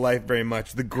by this life very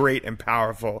much. The great and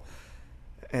powerful,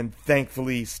 and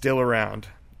thankfully still around,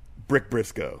 Brick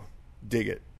Briscoe. Dig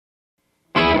it.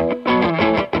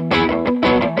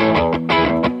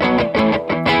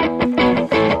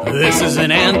 This is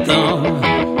an anthem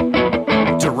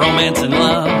to romance and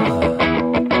love,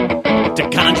 to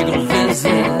conjugal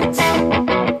visits,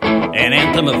 an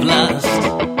anthem of lust.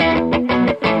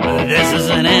 This is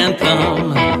an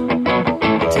anthem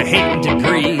to hate and to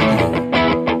greed,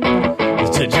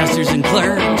 to jesters and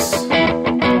clerks,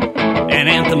 an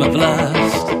anthem of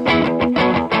lust.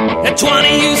 At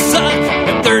 20 you suck,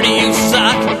 at 30 you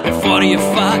suck, at 40 you're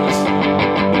fucked.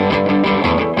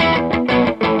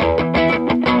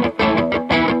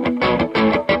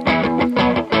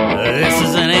 This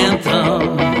is an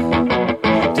anthem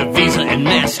to Visa and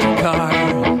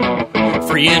MasterCard,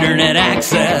 free internet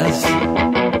access,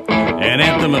 an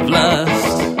anthem of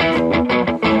lust.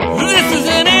 This is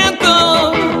an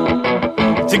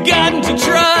anthem to God and to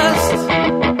trust,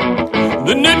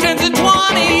 the new 10s and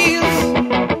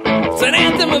 20s, it's an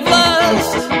anthem of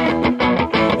lust.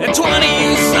 At 20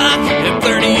 you suck, at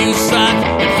 30 you suck,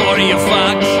 at 40 you're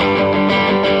fucked.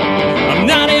 I'm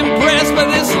not impressed by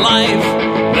this life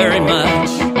very much.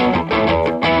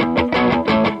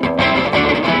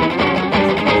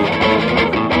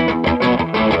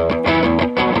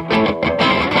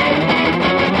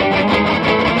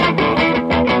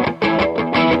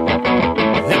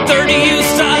 At 30 you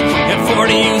suck, at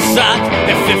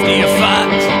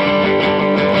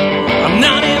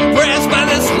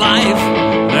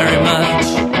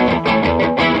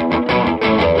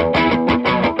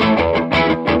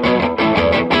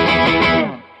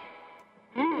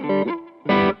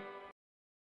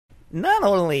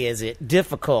only is it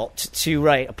difficult to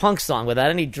write a punk song without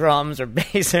any drums or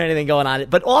bass or anything going on,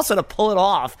 but also to pull it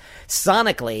off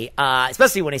sonically,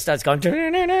 especially when he starts going,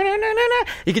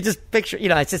 you can just picture,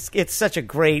 it's such a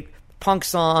great punk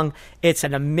song. It's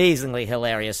an amazingly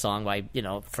hilarious song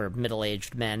for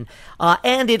middle-aged men.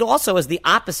 And it also is the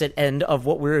opposite end of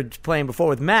what we were playing before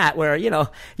with Matt, where, you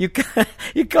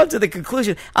come to the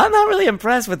conclusion, I'm not really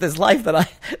impressed with this life that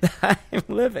I'm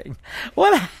living.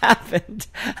 What happened?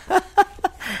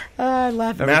 I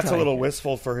laugh every Matt's time. a little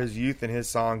wistful for his youth and his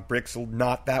song, Brick's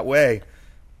not that way.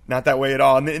 Not that way at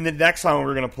all. And in the next song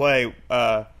we're going to play,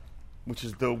 which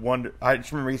is the one, I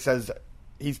just remember he says,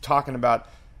 he's talking about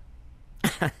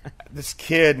this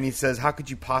kid, and he says, how could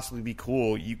you possibly be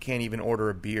cool? You can't even order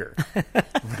a beer.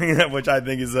 Which I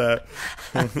think is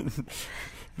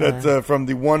that's from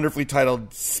the wonderfully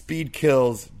titled Speed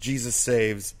Kills, Jesus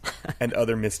Saves, and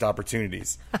Other Missed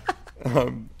Opportunities.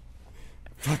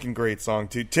 Fucking great song,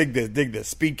 too. Dig this.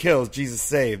 Speed Kills, Jesus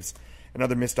Saves, and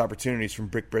Other Missed Opportunities from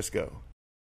Brick Briscoe.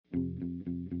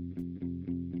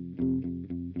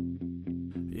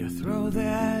 You throw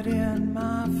that in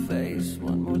my face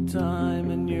one more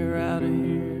time and you're out of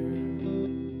here.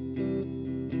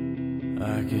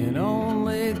 I can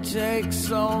only take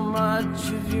so much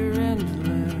of your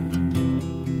intellect.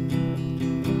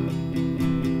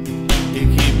 You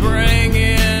keep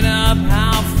bringing up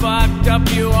how fucked up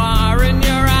you are and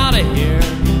you're out of here.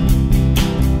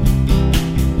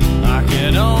 I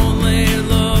can only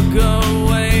look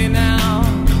away now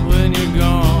when you're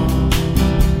gone.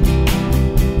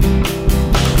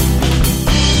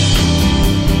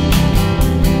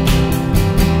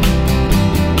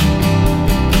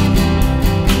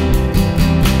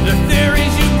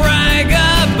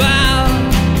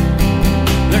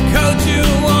 You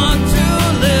want to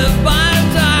live by, I'm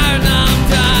tired, now I'm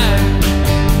tired.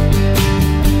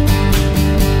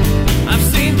 I've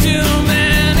seen too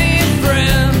many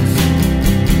friends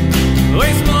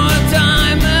waste more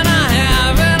time than I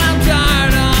have, and I'm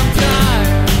tired,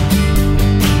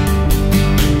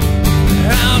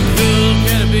 How cool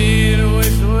can it be to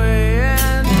waste away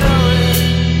and know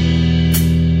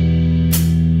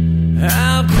it?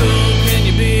 How cool can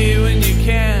you be when you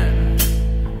can't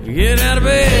get out of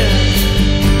bed?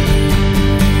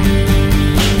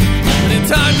 It's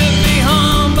hard to be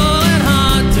humble and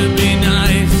hard to be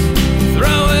nice.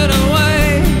 Throw it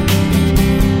away.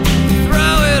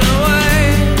 Throw it away.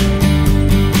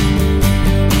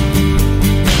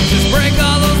 Just break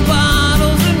all those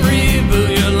bottles and reboot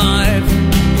your life.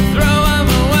 Throw them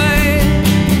away.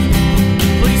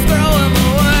 Please throw them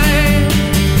away.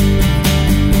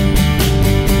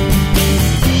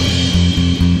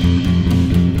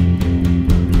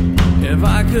 If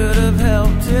I could have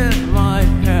helped, it might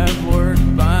have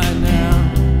worked by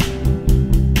now.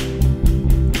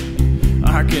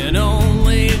 I can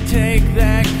only take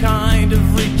that kind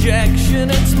of rejection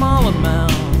in small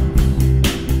amounts.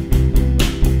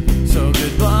 So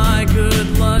goodbye,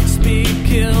 good luck, speed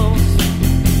kills.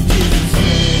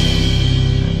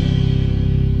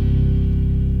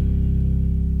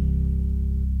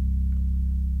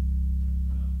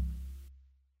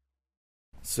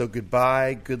 So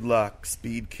goodbye, good luck,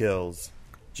 speed kills,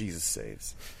 Jesus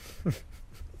saves.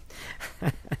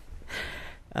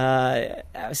 I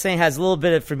was saying it has a little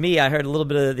bit of, for me, I heard a little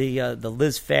bit of the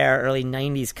Liz Phair early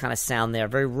 90s kind of sound there.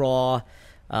 Very raw.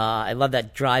 I love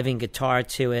that driving guitar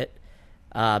to it.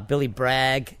 Billy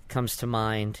Bragg comes to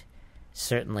mind,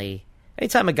 certainly.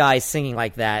 Anytime a guy is singing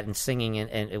like that and singing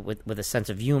and with a sense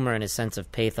of humor and a sense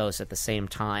of pathos at the same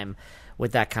time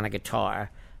with that kind of guitar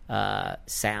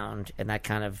sound and that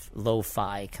kind of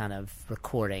lo-fi kind of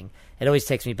recording, it always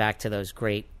takes me back to those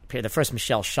great, the first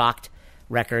Michelle Shocked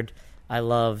record I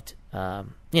loved. The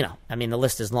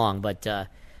list is long, but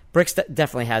Bricks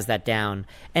definitely has that down.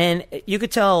 And you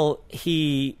could tell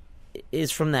he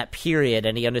is from that period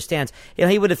and he understands.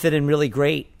 He would have fit in really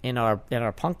great in our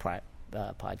punk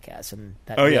podcast, and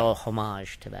that real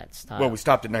homage to that style. Well, we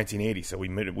stopped at 1980, so we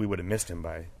would have missed him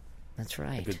by that's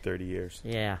right, a good 30 years.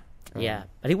 Yeah. Yeah,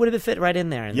 but he would have fit right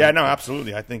in there.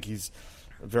 Absolutely. I think he's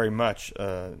very much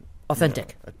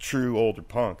authentic, a true older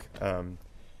punk.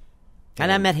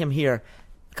 And I met him here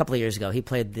a couple of years ago. He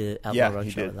played the Outlaw Road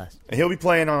Show with us. And he'll be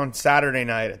playing on Saturday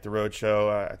night at the Road Show.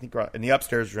 I think in the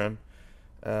upstairs room,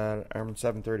 around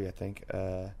 7:30. I think.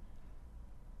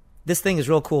 This thing is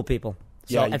real cool, people.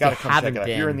 So you got to come check it out.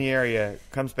 If you're in the area,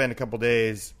 come spend a couple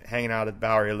days hanging out at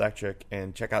Bowery Electric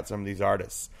and check out some of these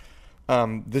artists.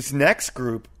 This next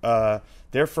group,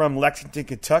 they're from Lexington,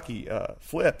 Kentucky.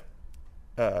 Flip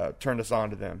turned us on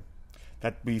to them.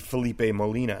 That'd be Felipe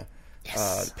Molina,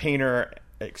 painter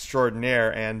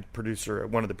extraordinaire and producer,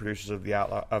 one of the producers of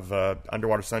the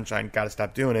Underwater Sunshine, Gotta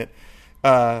Stop Doing It.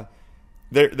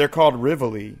 They're called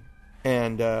Rivoli,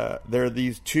 and they're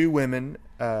these two women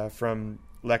from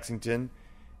Lexington,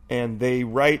 and they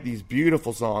write these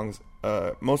beautiful songs,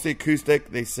 mostly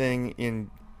acoustic. They sing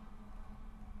in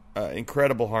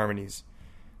incredible harmonies.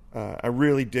 I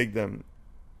really dig them.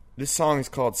 This song is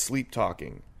called Sleep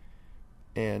Talking,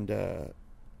 and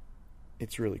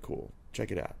it's really cool.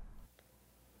 Check it out.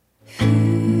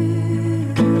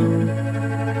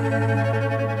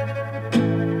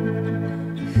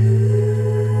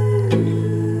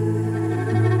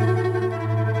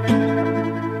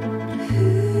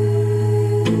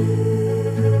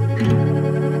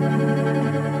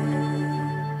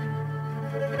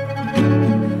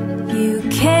 You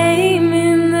came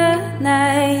in the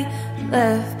night,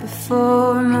 left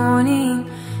before morning.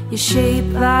 You're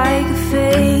shaped like a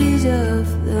phase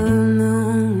of the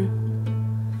moon,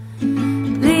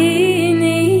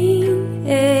 leaning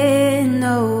in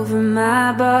over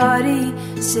my body,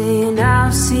 saying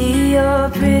I'll see your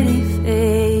pretty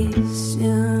face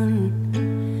soon.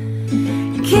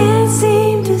 Can't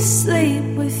seem to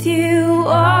sleep with you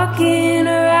walking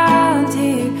around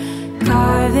here,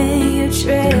 carving your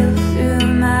trail through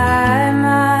my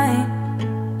mind.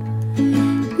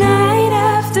 Night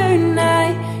after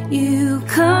night you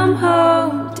come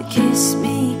home to kiss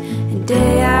me, and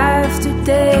day after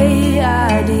day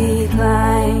I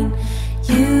decline.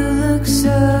 You look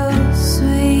so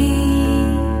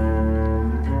sweet,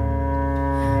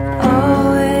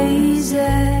 always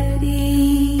at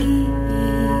ease,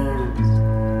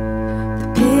 the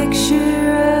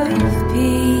picture of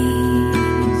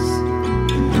peace,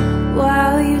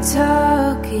 while you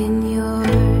talk in your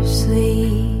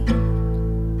sleep.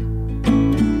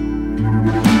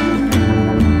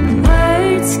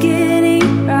 Words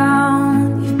getting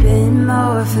round, you've been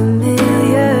more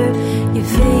familiar. Your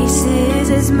face is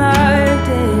as marked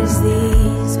as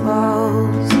these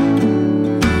walls.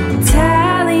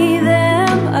 Tally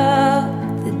them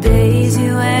up, the days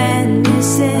you went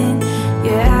missing.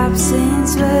 Your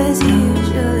absence was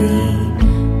usually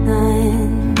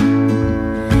none.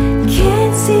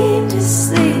 Can't seem to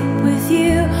sleep with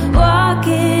you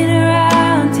walking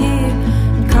around here,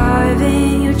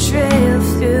 carving your trail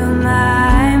through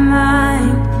my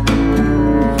mind.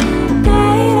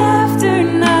 Night after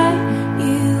night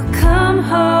you come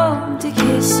home to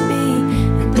kiss me,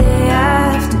 and day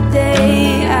after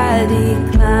day I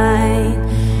decline.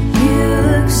 You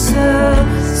look so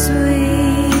sweet,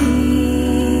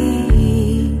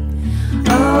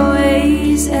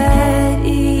 always at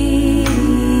ease,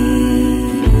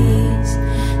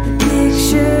 the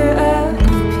picture of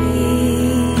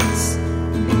peace,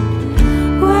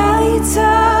 while you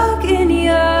talk in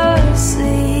your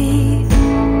sleep.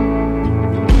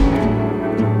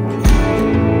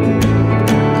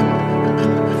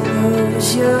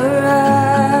 Close your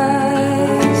eyes,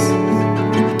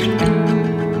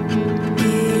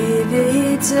 give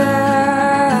it time.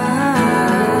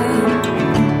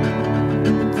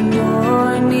 The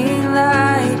morning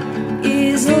light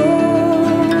is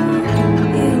all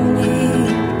you need.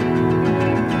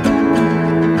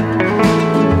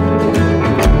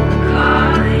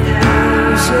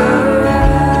 Close your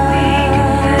eyes,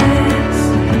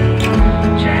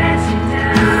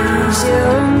 ease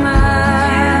your mind.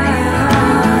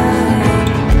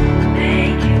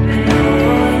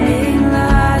 Morning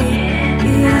light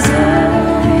is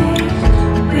all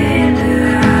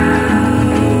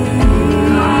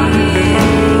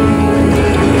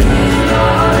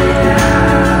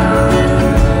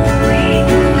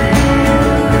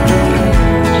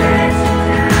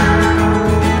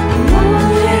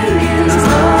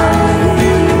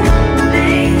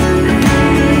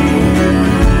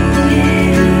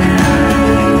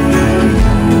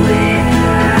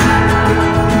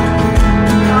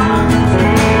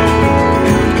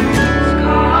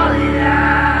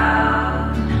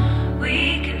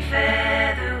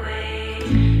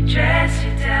we dress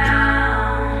you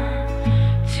down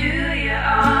to your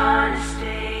honest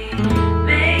state,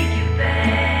 make you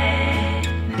beg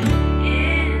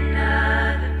in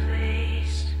another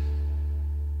place.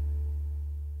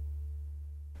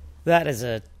 That is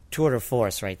a tour de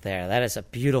force right there. That is a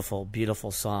beautiful,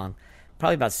 beautiful song.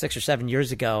 Probably about 6 or 7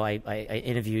 years ago, I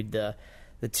interviewed the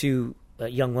two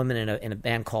young women in a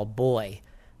band called Boy.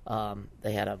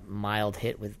 They had a mild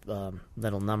hit with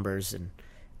Little Numbers, and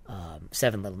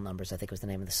 7 Little Numbers, I think was the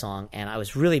name of the song. And I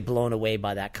was really blown away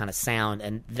by that kind of sound,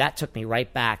 and that took me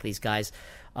right back. These guys,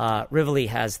 Rivoli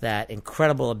has that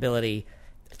incredible ability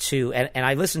to, and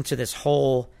I listened to this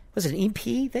whole, was it an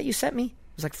EP that you sent me?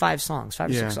 was like 5 songs, 5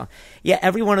 or Yeah. 6 songs. Yeah,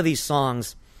 every one of these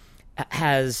songs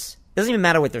doesn't even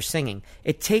matter what they're singing.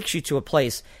 It takes you to a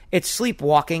place. It's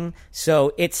sleepwalking,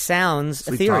 so it sounds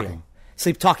ethereal.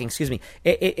 Sleep talking, excuse me.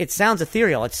 It sounds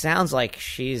ethereal. It sounds like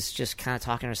she's just kind of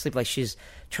talking in her sleep, like she's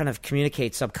trying to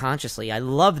communicate subconsciously. I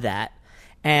love that.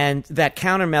 And that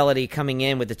counter melody coming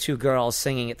in with the 2 girls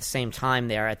singing at the same time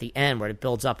there at the end, where it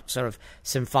builds up sort of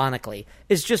symphonically,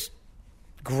 is just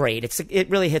great. It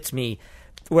really hits me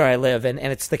where I live, and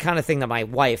it's the kind of thing that my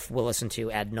wife will listen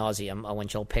to ad nauseum when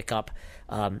she'll pick up.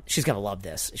 She's gonna love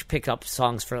this. She'll pick up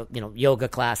songs for yoga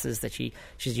classes that she's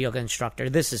a yoga instructor.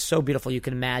 This is so beautiful. You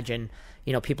can imagine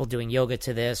people doing yoga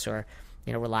to this, or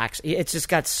relax. It's just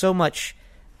got so much.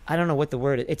 I don't know what the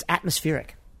word is. It's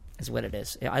atmospheric, is what it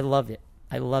is. I love it.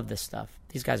 I love this stuff.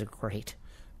 These guys are great.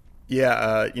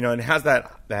 Yeah, and it has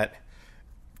that.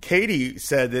 Katie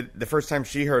said that the first time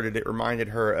she heard it, it reminded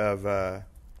her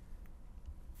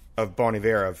of Bon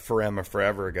Iver, of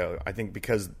Forever Ago. I think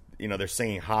because they're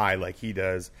singing high like he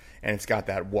does, and it's got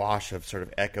that wash of sort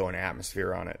of echo and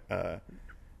atmosphere on it.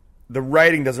 The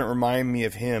writing doesn't remind me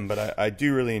of him, but I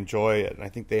do really enjoy it, and I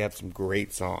think they have some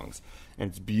great songs, and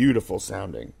it's beautiful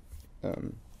sounding.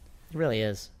 It really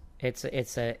is.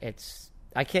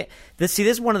 I can't. This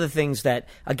is one of the things that,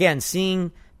 again,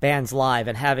 seeing bands live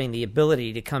and having the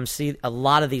ability to come see a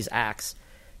lot of these acts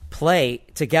play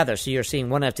together, so you're seeing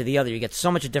one after the other. You get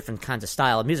so much different kinds of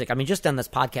style of music. I mean, just on this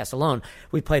podcast alone,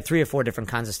 we played 3 or 4 different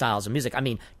kinds of styles of music. I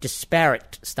mean,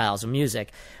 disparate styles of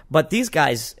music. But these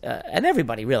guys, and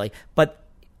everybody really, but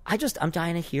I'm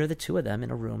dying to hear the 2 of them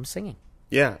in a room singing.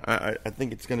 Yeah, I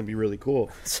think it's going to be really cool.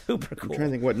 Super cool. I'm trying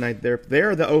to think what night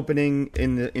they're the opening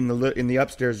in the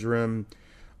upstairs room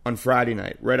on Friday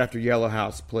night, right after Yellow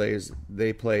House plays.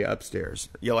 They play upstairs.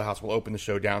 Yellow House will open the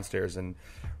show downstairs, and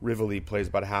Rivoli plays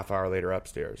about a half hour later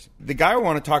upstairs. The guy I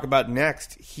want to talk about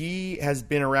next, he has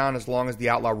been around as long as the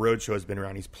Outlaw Roadshow has been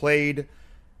around. He's played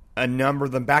a number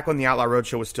of them back when the Outlaw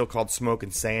Roadshow was still called Smoke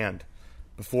and Sand.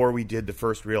 Before we did the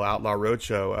first real Outlaw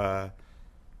Roadshow,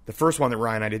 the first one that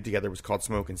Ryan and I did together was called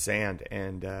Smoke and Sand,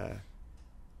 and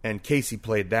Casey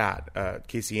played that.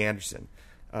 Casey Anderson,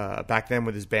 back then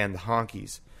with his band The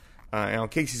Honkies.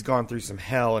 Casey's gone through some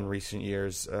hell in recent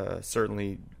years,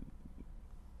 certainly,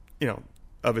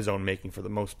 of his own making for the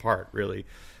most part, really.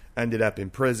 Ended up in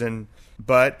prison,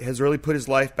 but has really put his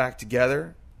life back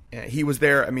together. He was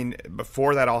there,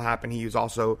 before that all happened, he was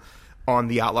also on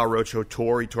the Outlaw Roadshow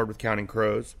tour. He toured with Counting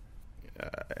Crows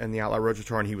and the Outlaw Roadshow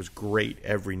tour, and he was great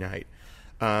every night.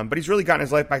 But he's really gotten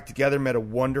his life back together, met a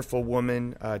wonderful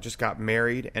woman, just got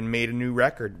married, and made a new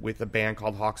record with a band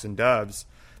called Hawks and Doves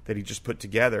that he just put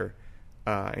together.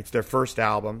 It's their first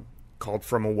album called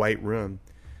From a White Room.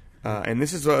 And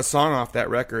this is a song off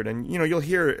that record. And, you'll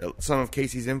hear some of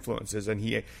Casey's influences, and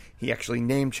he actually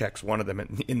name checks one of them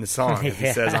in the song. He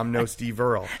says, "I'm no Steve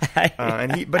Earle."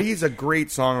 But he's a great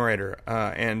songwriter.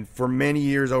 And for many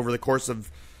years, over the course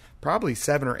of probably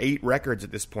 7 or 8 records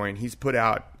at this point, he's put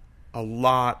out a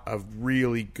lot of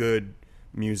really good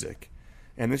music.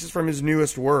 And this is from his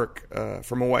newest work,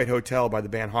 From a White Hotel by the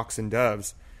band Hawks and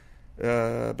Doves.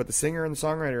 But the singer and the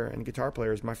songwriter and guitar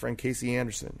player is my friend Casey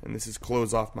Anderson, and this is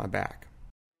Clothes Off My Back.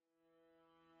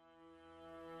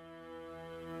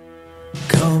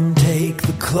 Come take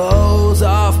the clothes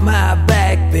off my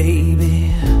back,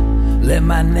 baby. Let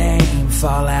my name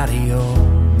fall out of your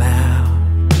mouth.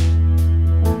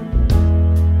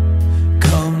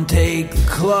 Come take the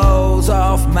clothes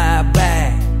off my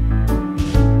back.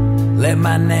 Let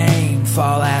my name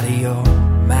fall out of your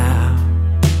mouth.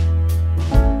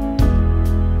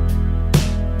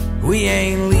 We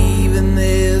ain't leaving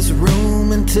this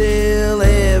room until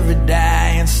every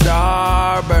dying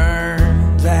star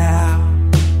burns out.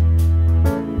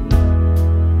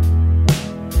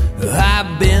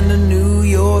 I've been to New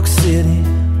York City,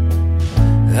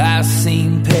 I've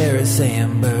seen Paris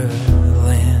and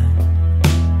Berlin.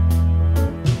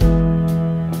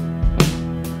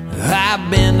 I've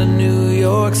been to New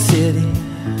York City,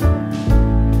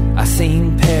 I've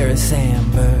seen Paris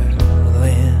and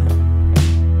Berlin.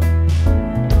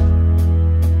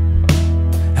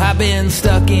 I've been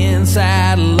stuck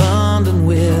inside London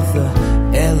with the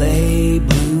LA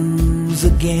blues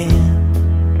again.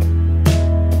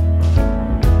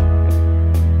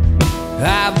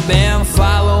 I've been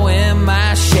following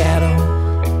my shadow,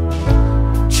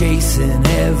 chasing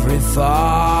every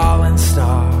falling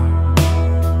star.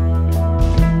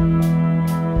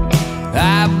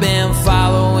 I've been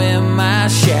following my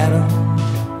shadow,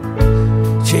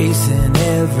 chasing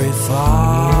every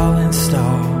falling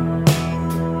star.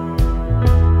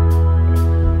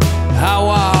 I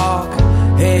walk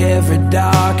every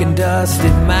dark and dusty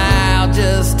mile out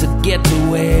just to get to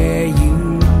where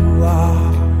you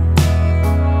are.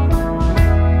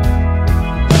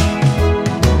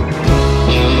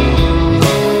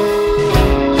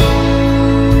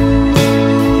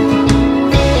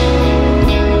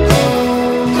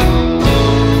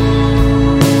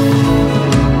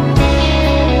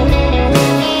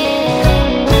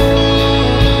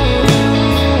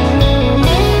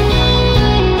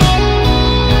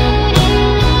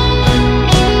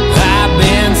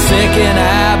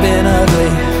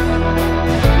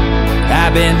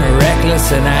 I've been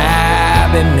reckless and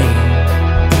I've been mean.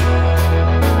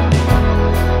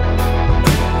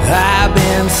 I've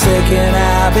been sick and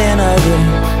I've been ugly.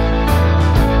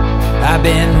 I've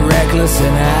been reckless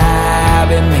and I've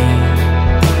been mean.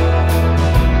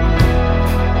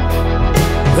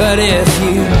 But if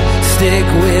you stick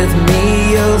with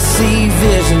me, you'll see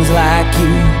visions like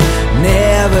you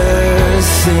never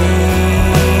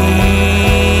seen.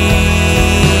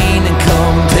 And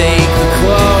come take the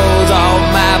clothes off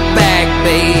my back,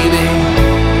 baby.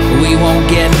 We won't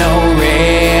get no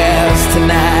rest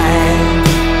tonight.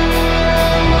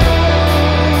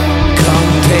 Come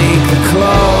take the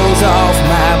clothes off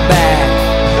my back.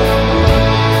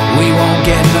 We won't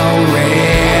get no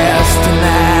rest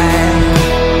tonight.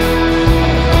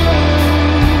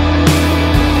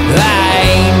 I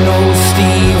ain't no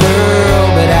Steve Earle,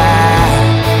 but I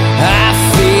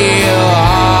feel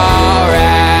alright.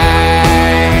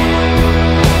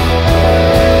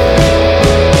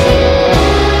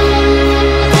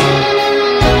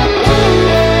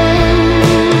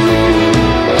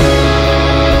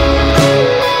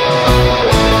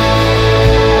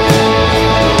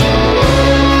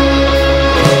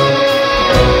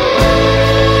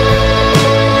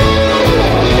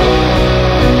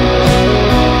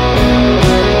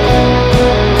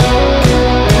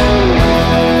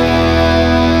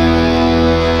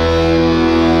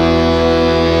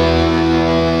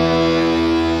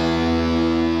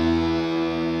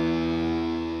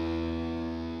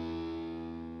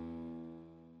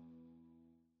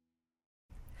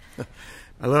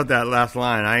 I love that last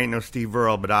line. I ain't no Steve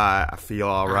Earle, but I feel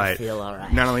all right. I feel all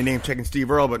right. Not only name checking Steve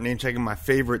Earle, but name checking my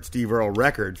favorite Steve Earle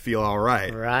record, Feel All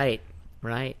Right.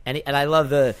 Right. And I love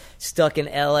the stuck in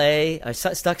L.A. or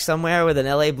stuck somewhere with an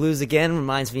L.A. blues again.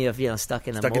 Reminds me of, stuck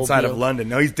in a Stuck Mobile. inside of London.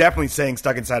 No, he's definitely saying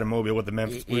stuck inside of Mobile with the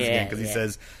Memphis Blues again, because he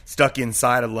says stuck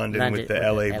inside of London with the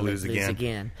L.A. Blues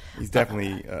again. He's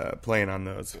definitely playing on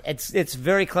those. It's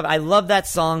very clever. I love that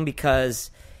song because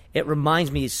it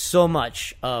reminds me so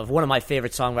much of one of my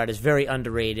favorite songwriters, very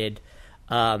underrated,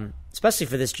 especially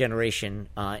for this generation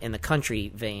in the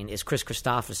country vein, is Chris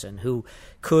Christopherson, who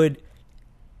could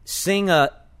sing and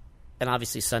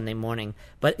obviously Sunday morning,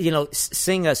 but,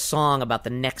 sing a song about the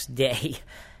next day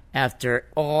after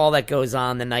all that goes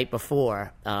on the night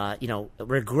before,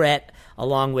 regret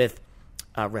along with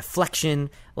reflection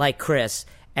like Chris.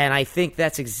 And I think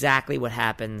that's exactly what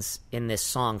happens in this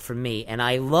song for me. And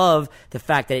I love the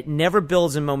fact that it never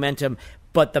builds in momentum,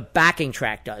 but the backing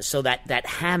track does. So that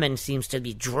Hammond seems to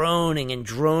be droning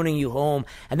you home.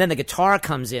 And then the guitar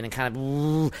comes in and kind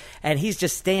of, and he's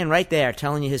just staying right there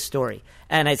telling you his story.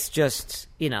 And it's just,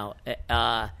 now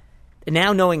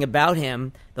knowing about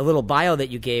him, the little bio that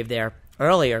you gave there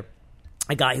earlier,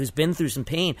 a guy who's been through some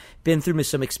pain, been through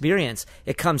some experience,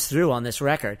 it comes through on this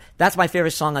record. That's my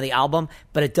favorite song on the album,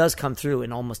 but it does come through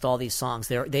in almost all these songs.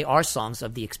 They are songs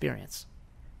of the experience.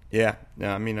 Yeah,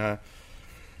 I mean,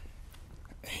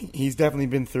 he's definitely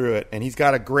been through it, and he's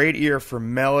got a great ear for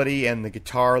melody and the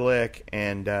guitar lick,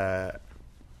 and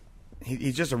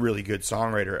he's just a really good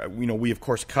songwriter. We, of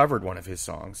course, covered one of his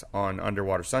songs on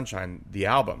Underwater Sunshine, the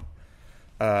album.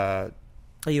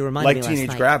 You reminded like me last Teenage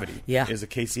night. Gravity Yeah. is a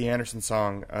Casey Anderson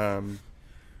song. I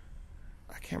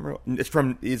can't remember. It's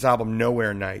from his album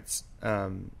Nowhere Nights,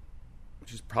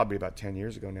 which is probably about 10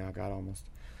 years ago now. God, almost.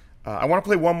 I want to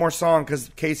play one more song because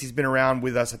Casey's been around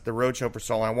with us at the Roadshow for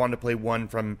so long. I wanted to play one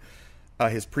from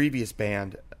his previous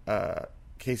band,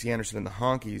 Casey Anderson and the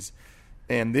Honkies.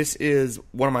 And this is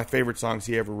one of my favorite songs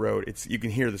he ever wrote. You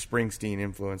can hear the Springsteen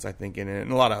influence, I think, in it, and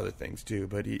a lot of other things too.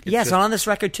 But it's on this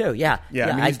record too. Yeah.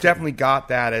 I mean, he's definitely got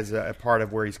that as a part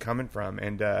of where he's coming from.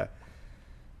 And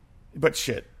but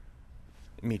shit,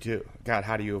 me too. God,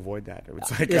 how do you avoid that?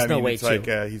 It's like There's no way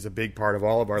to. He's a big part of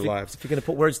all of our lives. If you're going to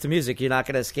put words to music, you're not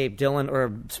going to escape Dylan or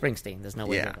Springsteen. There's no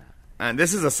way to do that. And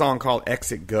this is a song called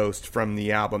 "Exit Ghost" from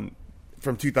the album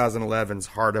from 2011's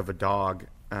 "Heart of a Dog."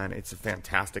 And it's a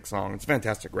fantastic song. It's a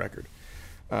fantastic record.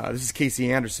 This is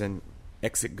Casey Anderson,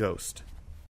 Exit Ghost.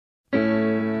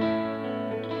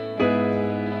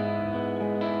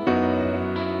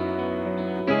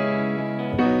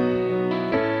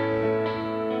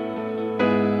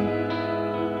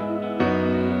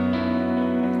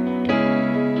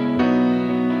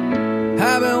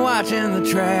 watching the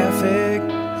traffic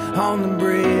on the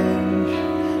bridge,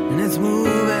 and it's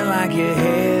moving like your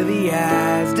heavy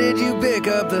eyes. Did you pick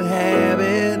up the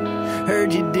habit?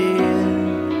 Heard you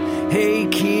did. Hey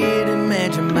kid,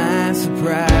 imagine my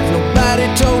surprise. Nobody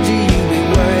told you you'd be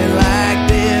worried like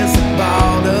this. A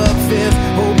balled up fist,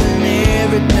 hoping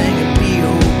everything would be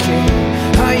okay.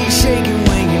 Are you shaking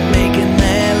when you're making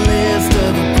that list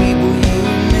of the people you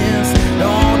miss?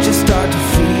 Don't you start to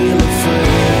feel afraid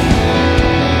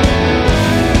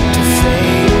to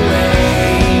fade away?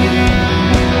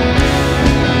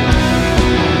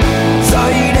 Saw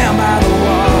you down by the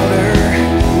water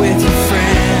with your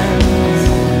friends,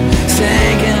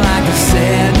 sinking like the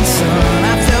setting sun.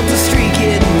 I felt the street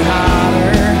getting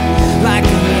hotter, like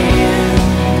the end,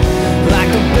 like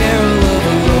the barrel of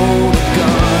a loaded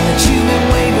gun that you've been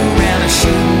waving around and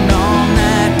shooting all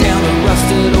night down the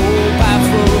rusted old pipe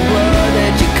full of blood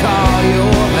that you call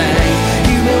your veins.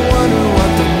 You've been wondering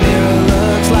what the mirror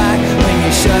looks like when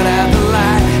you shut out the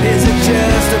light. Is it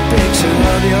just a picture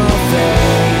of your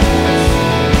face?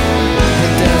 Or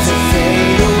does it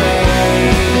fade away?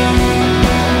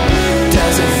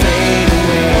 Does it fade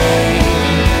away?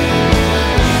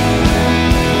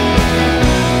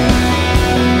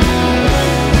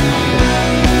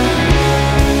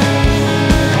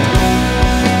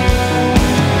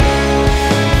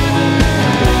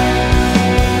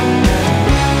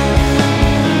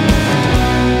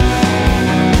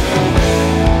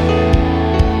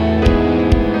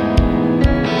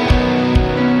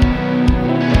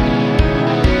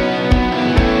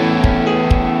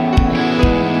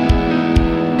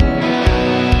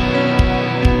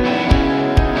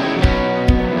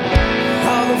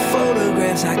 All the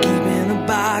photographs I keep in a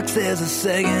box. There's a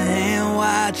second-hand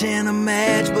watch and a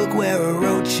matchbook where I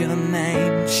wrote your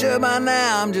name. Sure, by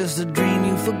now I'm just a dream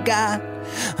you forgot,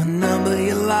 a number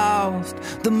you lost,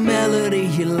 the melody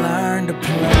you learned to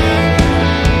play.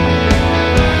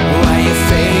 Why you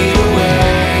fade away?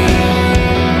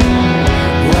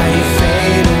 Why you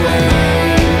fade away?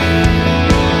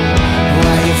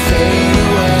 Why you fade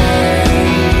away?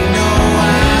 No,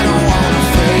 I don't wanna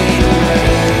fade away.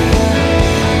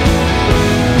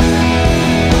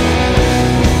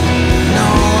 No,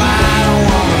 I don't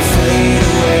wanna fade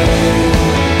away.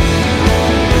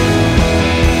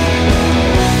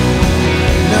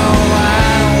 No, I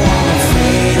don't wanna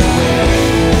fade away.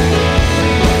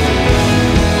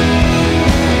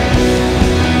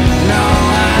 No,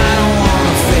 I don't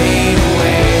wanna fade away. I don't wanna fade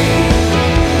away.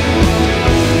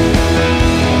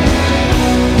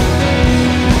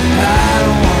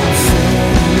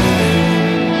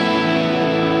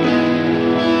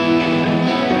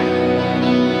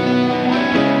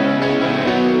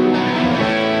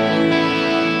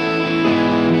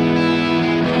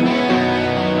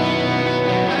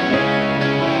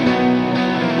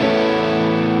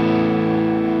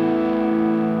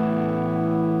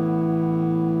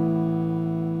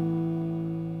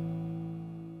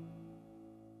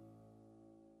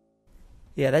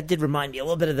 Yeah, that did remind me a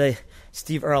little bit of the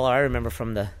Steve Earle I remember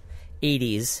from the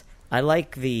 80s. I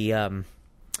like the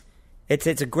it's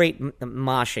a great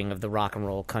moshing of the rock and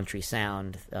roll country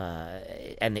sound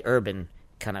and the urban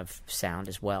kind of sound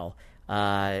as well.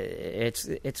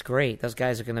 It's great. Those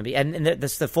guys are going to be and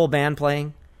that's the full band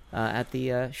playing at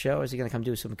the show. Is he going to come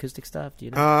do some acoustic stuff? Do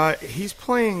you know? He's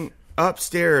playing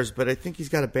upstairs, but I think he's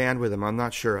got a band with him. I'm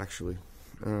not sure actually.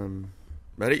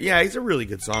 But yeah, he's a really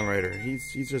good songwriter.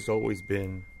 He's just always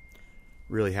been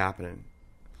really happening.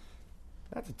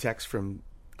 That's a text from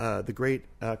the great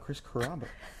Chris Carrabba.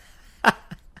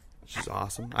 Which is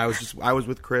awesome. I was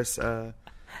with Chris.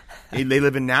 They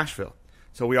live in Nashville,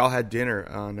 so we all had dinner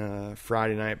on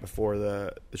Friday night before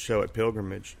the show at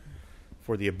Pilgrimage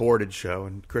for the aborted show,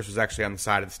 and Chris was actually on the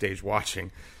side of the stage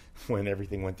watching when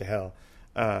everything went to hell.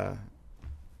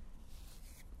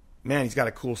 Man, he's got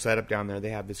a cool setup down there.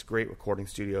 They have this great recording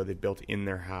studio they built in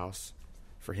their house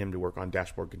for him to work on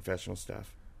Dashboard Confessional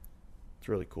stuff. It's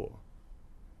really cool.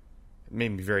 It made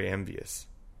me very envious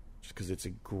just because it's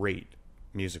a great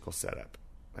musical setup.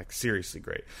 Like, seriously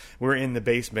great. We were in the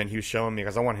basement. He was showing me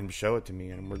because I wanted him to show it to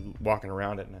me, and we're walking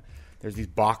around it, and there's these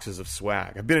boxes of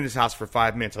swag. I've been in his house for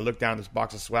 5 minutes. I look down at this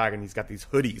box of swag, and he's got these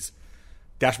hoodies,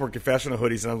 Dashboard Confessional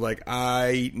hoodies, and I'm like,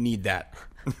 I need that.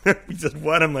 He says,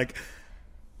 what? I'm like,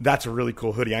 that's a really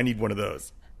cool hoodie. I need one of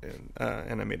those.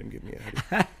 And I made him give me a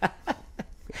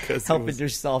hoodie. Helping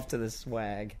yourself to the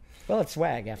swag. Well, it's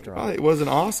swag after all. Well, it was an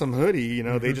awesome hoodie. You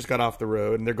know, they just got off the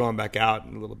road and they're going back out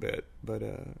in a little bit. But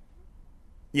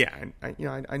yeah,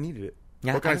 I needed it.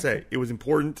 Yeah, what can I say? It was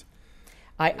important.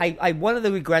 I one of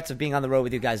the regrets of being on the road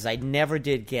with you guys is I never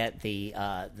did get the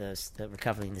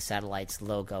Recovering the Satellites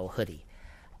logo hoodie.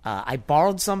 I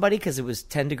borrowed somebody because it was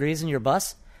 10 degrees in your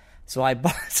bus. So I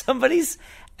borrowed somebody's,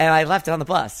 and I left it on the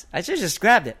bus. I should have just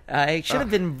grabbed it. I should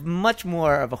have been much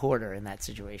more of a hoarder in that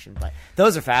situation. But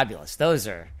those are fabulous.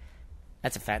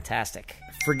 That's a fantastic.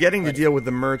 Forgetting to deal with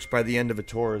the merch by the end of a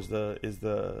tour is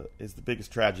the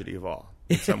biggest tragedy of all.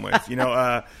 In some ways,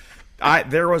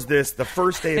 there was the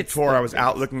first day of tour. I was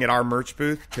out looking at our merch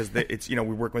booth because we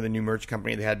work with a new merch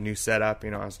company. They had a new setup.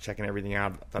 I was checking everything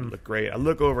out. I thought it looked great. I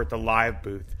look over at the live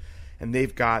booth, and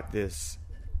they've got this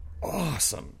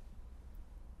awesome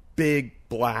big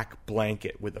black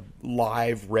blanket with a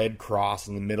live red cross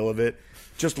in the middle of it.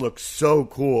 Just looks so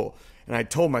cool. And I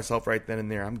told myself right then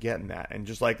and there, I'm getting that. And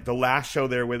just like the last show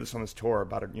there with us on this tour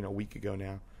about a week ago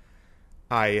now,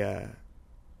 I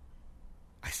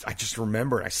just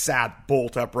remember I sat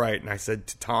bolt upright and I said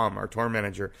to Tom, our tour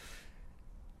manager,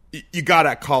 you got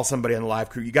to call somebody on the live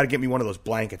crew. You got to get me one of those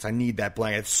blankets. I need that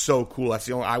blanket. It's so cool.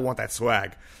 I want that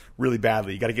swag really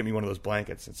badly. You got to get me one of those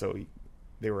blankets. And so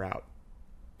they were out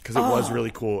because it was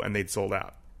really cool and they'd sold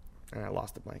out. And I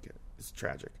lost the blanket. It's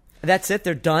tragic. That's it.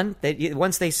 They're done.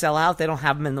 Once they sell out, they don't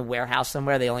have them in the warehouse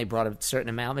somewhere. They only brought a certain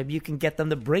amount. Maybe you can get them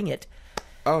to bring it.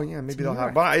 Oh, yeah. Maybe they'll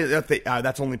have. But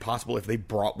that's only possible if they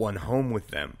brought one home with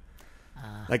them.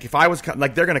 Like if I was they're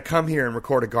going to come here and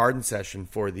record a garden session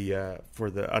for the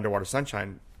Underwater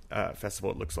Sunshine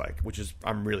Festival. It looks like,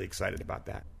 I'm really excited about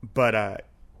that. But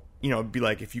it'd be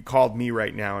like if you called me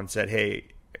right now and said, "Hey,"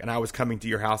 and I was coming to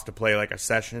your house to play like a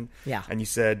session, and you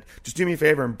said, "Just do me a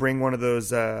favor and bring one of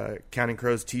those Counting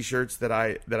Crows T-shirts that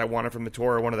I wanted from the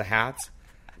tour, or one of the hats."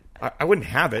 I wouldn't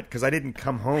have it because I didn't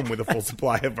come home with a full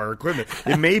supply of our equipment.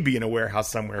 It may be in a warehouse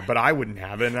somewhere, but I wouldn't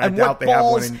have it, and I doubt they have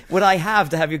one. Would I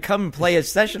have to have you come and play a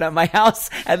session at my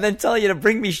house and then tell you to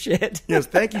bring me shit? Yes,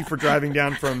 thank you for driving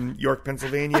down from York,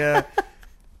 Pennsylvania.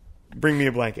 Bring me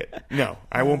a blanket. No,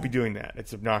 I won't be doing that.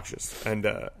 It's obnoxious. And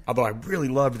although I really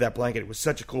loved that blanket, it was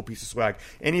such a cool piece of swag.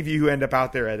 Any of you who end up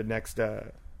out there at the next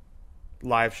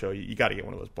live show, you got to get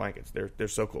one of those blankets. They're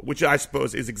so cool, which I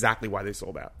suppose is exactly why they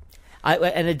sold out.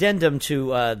 An addendum to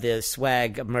the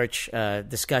swag merch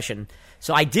discussion.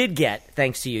 So I did get,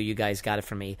 thanks to you guys got it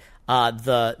for me,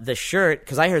 the shirt,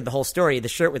 because I heard the whole story, the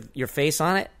shirt with your face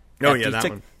on it. Oh, yeah, that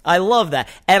one. I love that.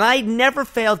 And I never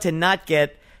failed to not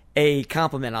get a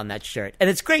compliment on that shirt.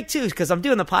 And it's great, too, because I'm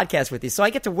doing the podcast with you, so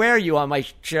I get to wear you on my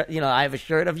shirt. I have a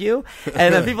shirt of you,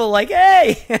 and then people are like,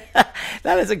 hey,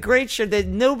 that is a great shirt that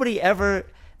nobody ever,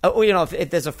 if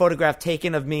there's a photograph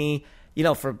taken of me,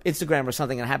 for Instagram or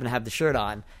something, and I happen to have the shirt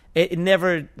on, it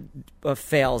never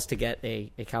fails to get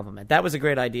a compliment. That was a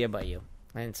great idea by you,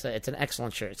 and it's an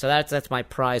excellent shirt. So that's my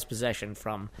prized possession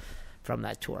from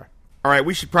that tour. All right,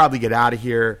 we should probably get out of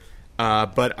here,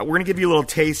 but we're going to give you a little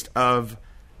taste of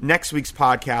next week's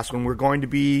podcast when we're going to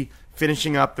be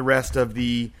finishing up the rest of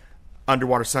the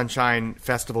Underwater Sunshine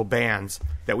Festival bands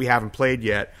that we haven't played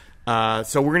yet.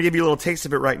 So we're going to give you a little taste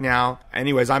of it right now.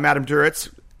 Anyways, I'm Adam Duritz.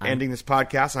 Ending this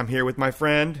podcast, I'm here with my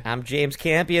friend. I'm James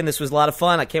Campion. This was a lot of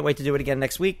fun. I can't wait to do it again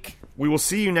next week. We will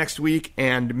see you next week,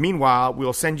 and meanwhile,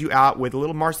 we'll send you out with a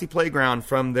little Marcy Playground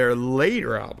from their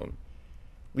later album,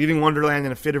 Leaving Wonderland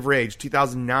in a Fit of Rage,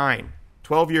 2009,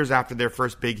 12 years after their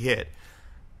first big hit.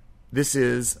 This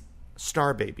is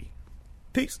Star Baby.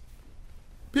 Peace.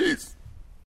 Peace.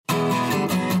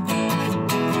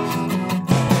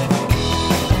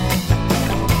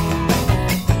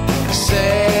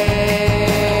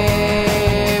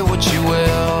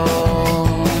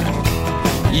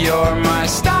 You're my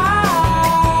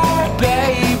star,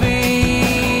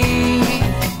 baby.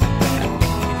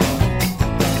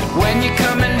 When you're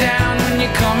coming down,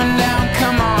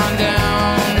 come on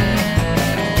down.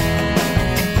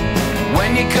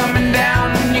 When you're coming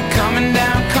down,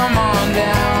 come on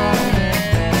down.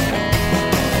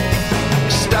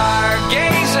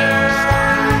 Stargazer,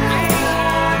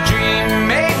 dream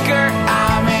maker,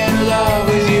 I'm in love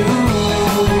with you.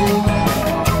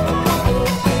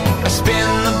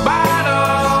 Spin the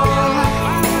bottle,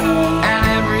 and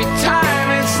every time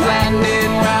it's landed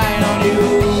right on you.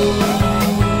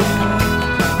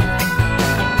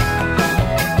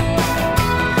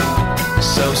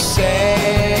 So say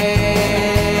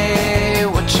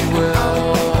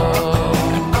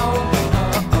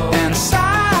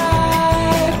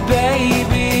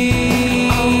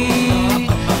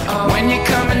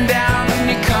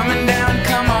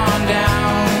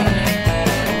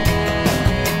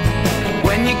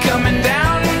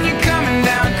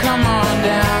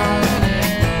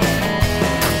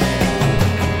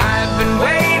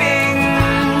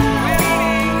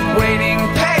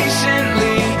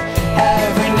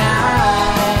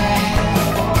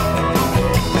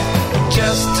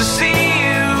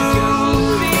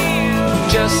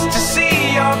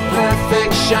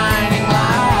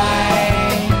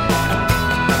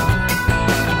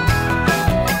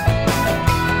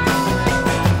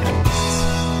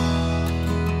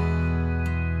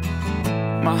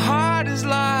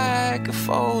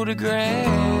photograph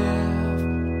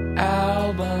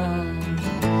album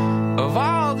of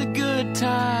all the good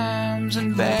times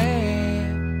and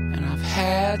bad. And I've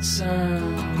had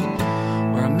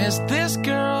some where I missed this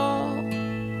girl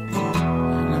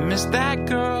and I miss that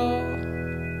girl.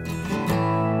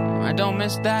 I don't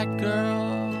miss that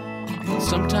girl, but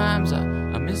sometimes I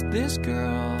miss this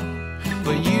girl.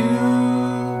 But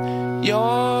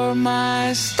you're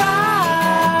my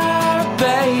star,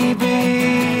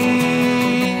 baby.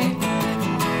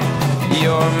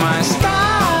 You're my star.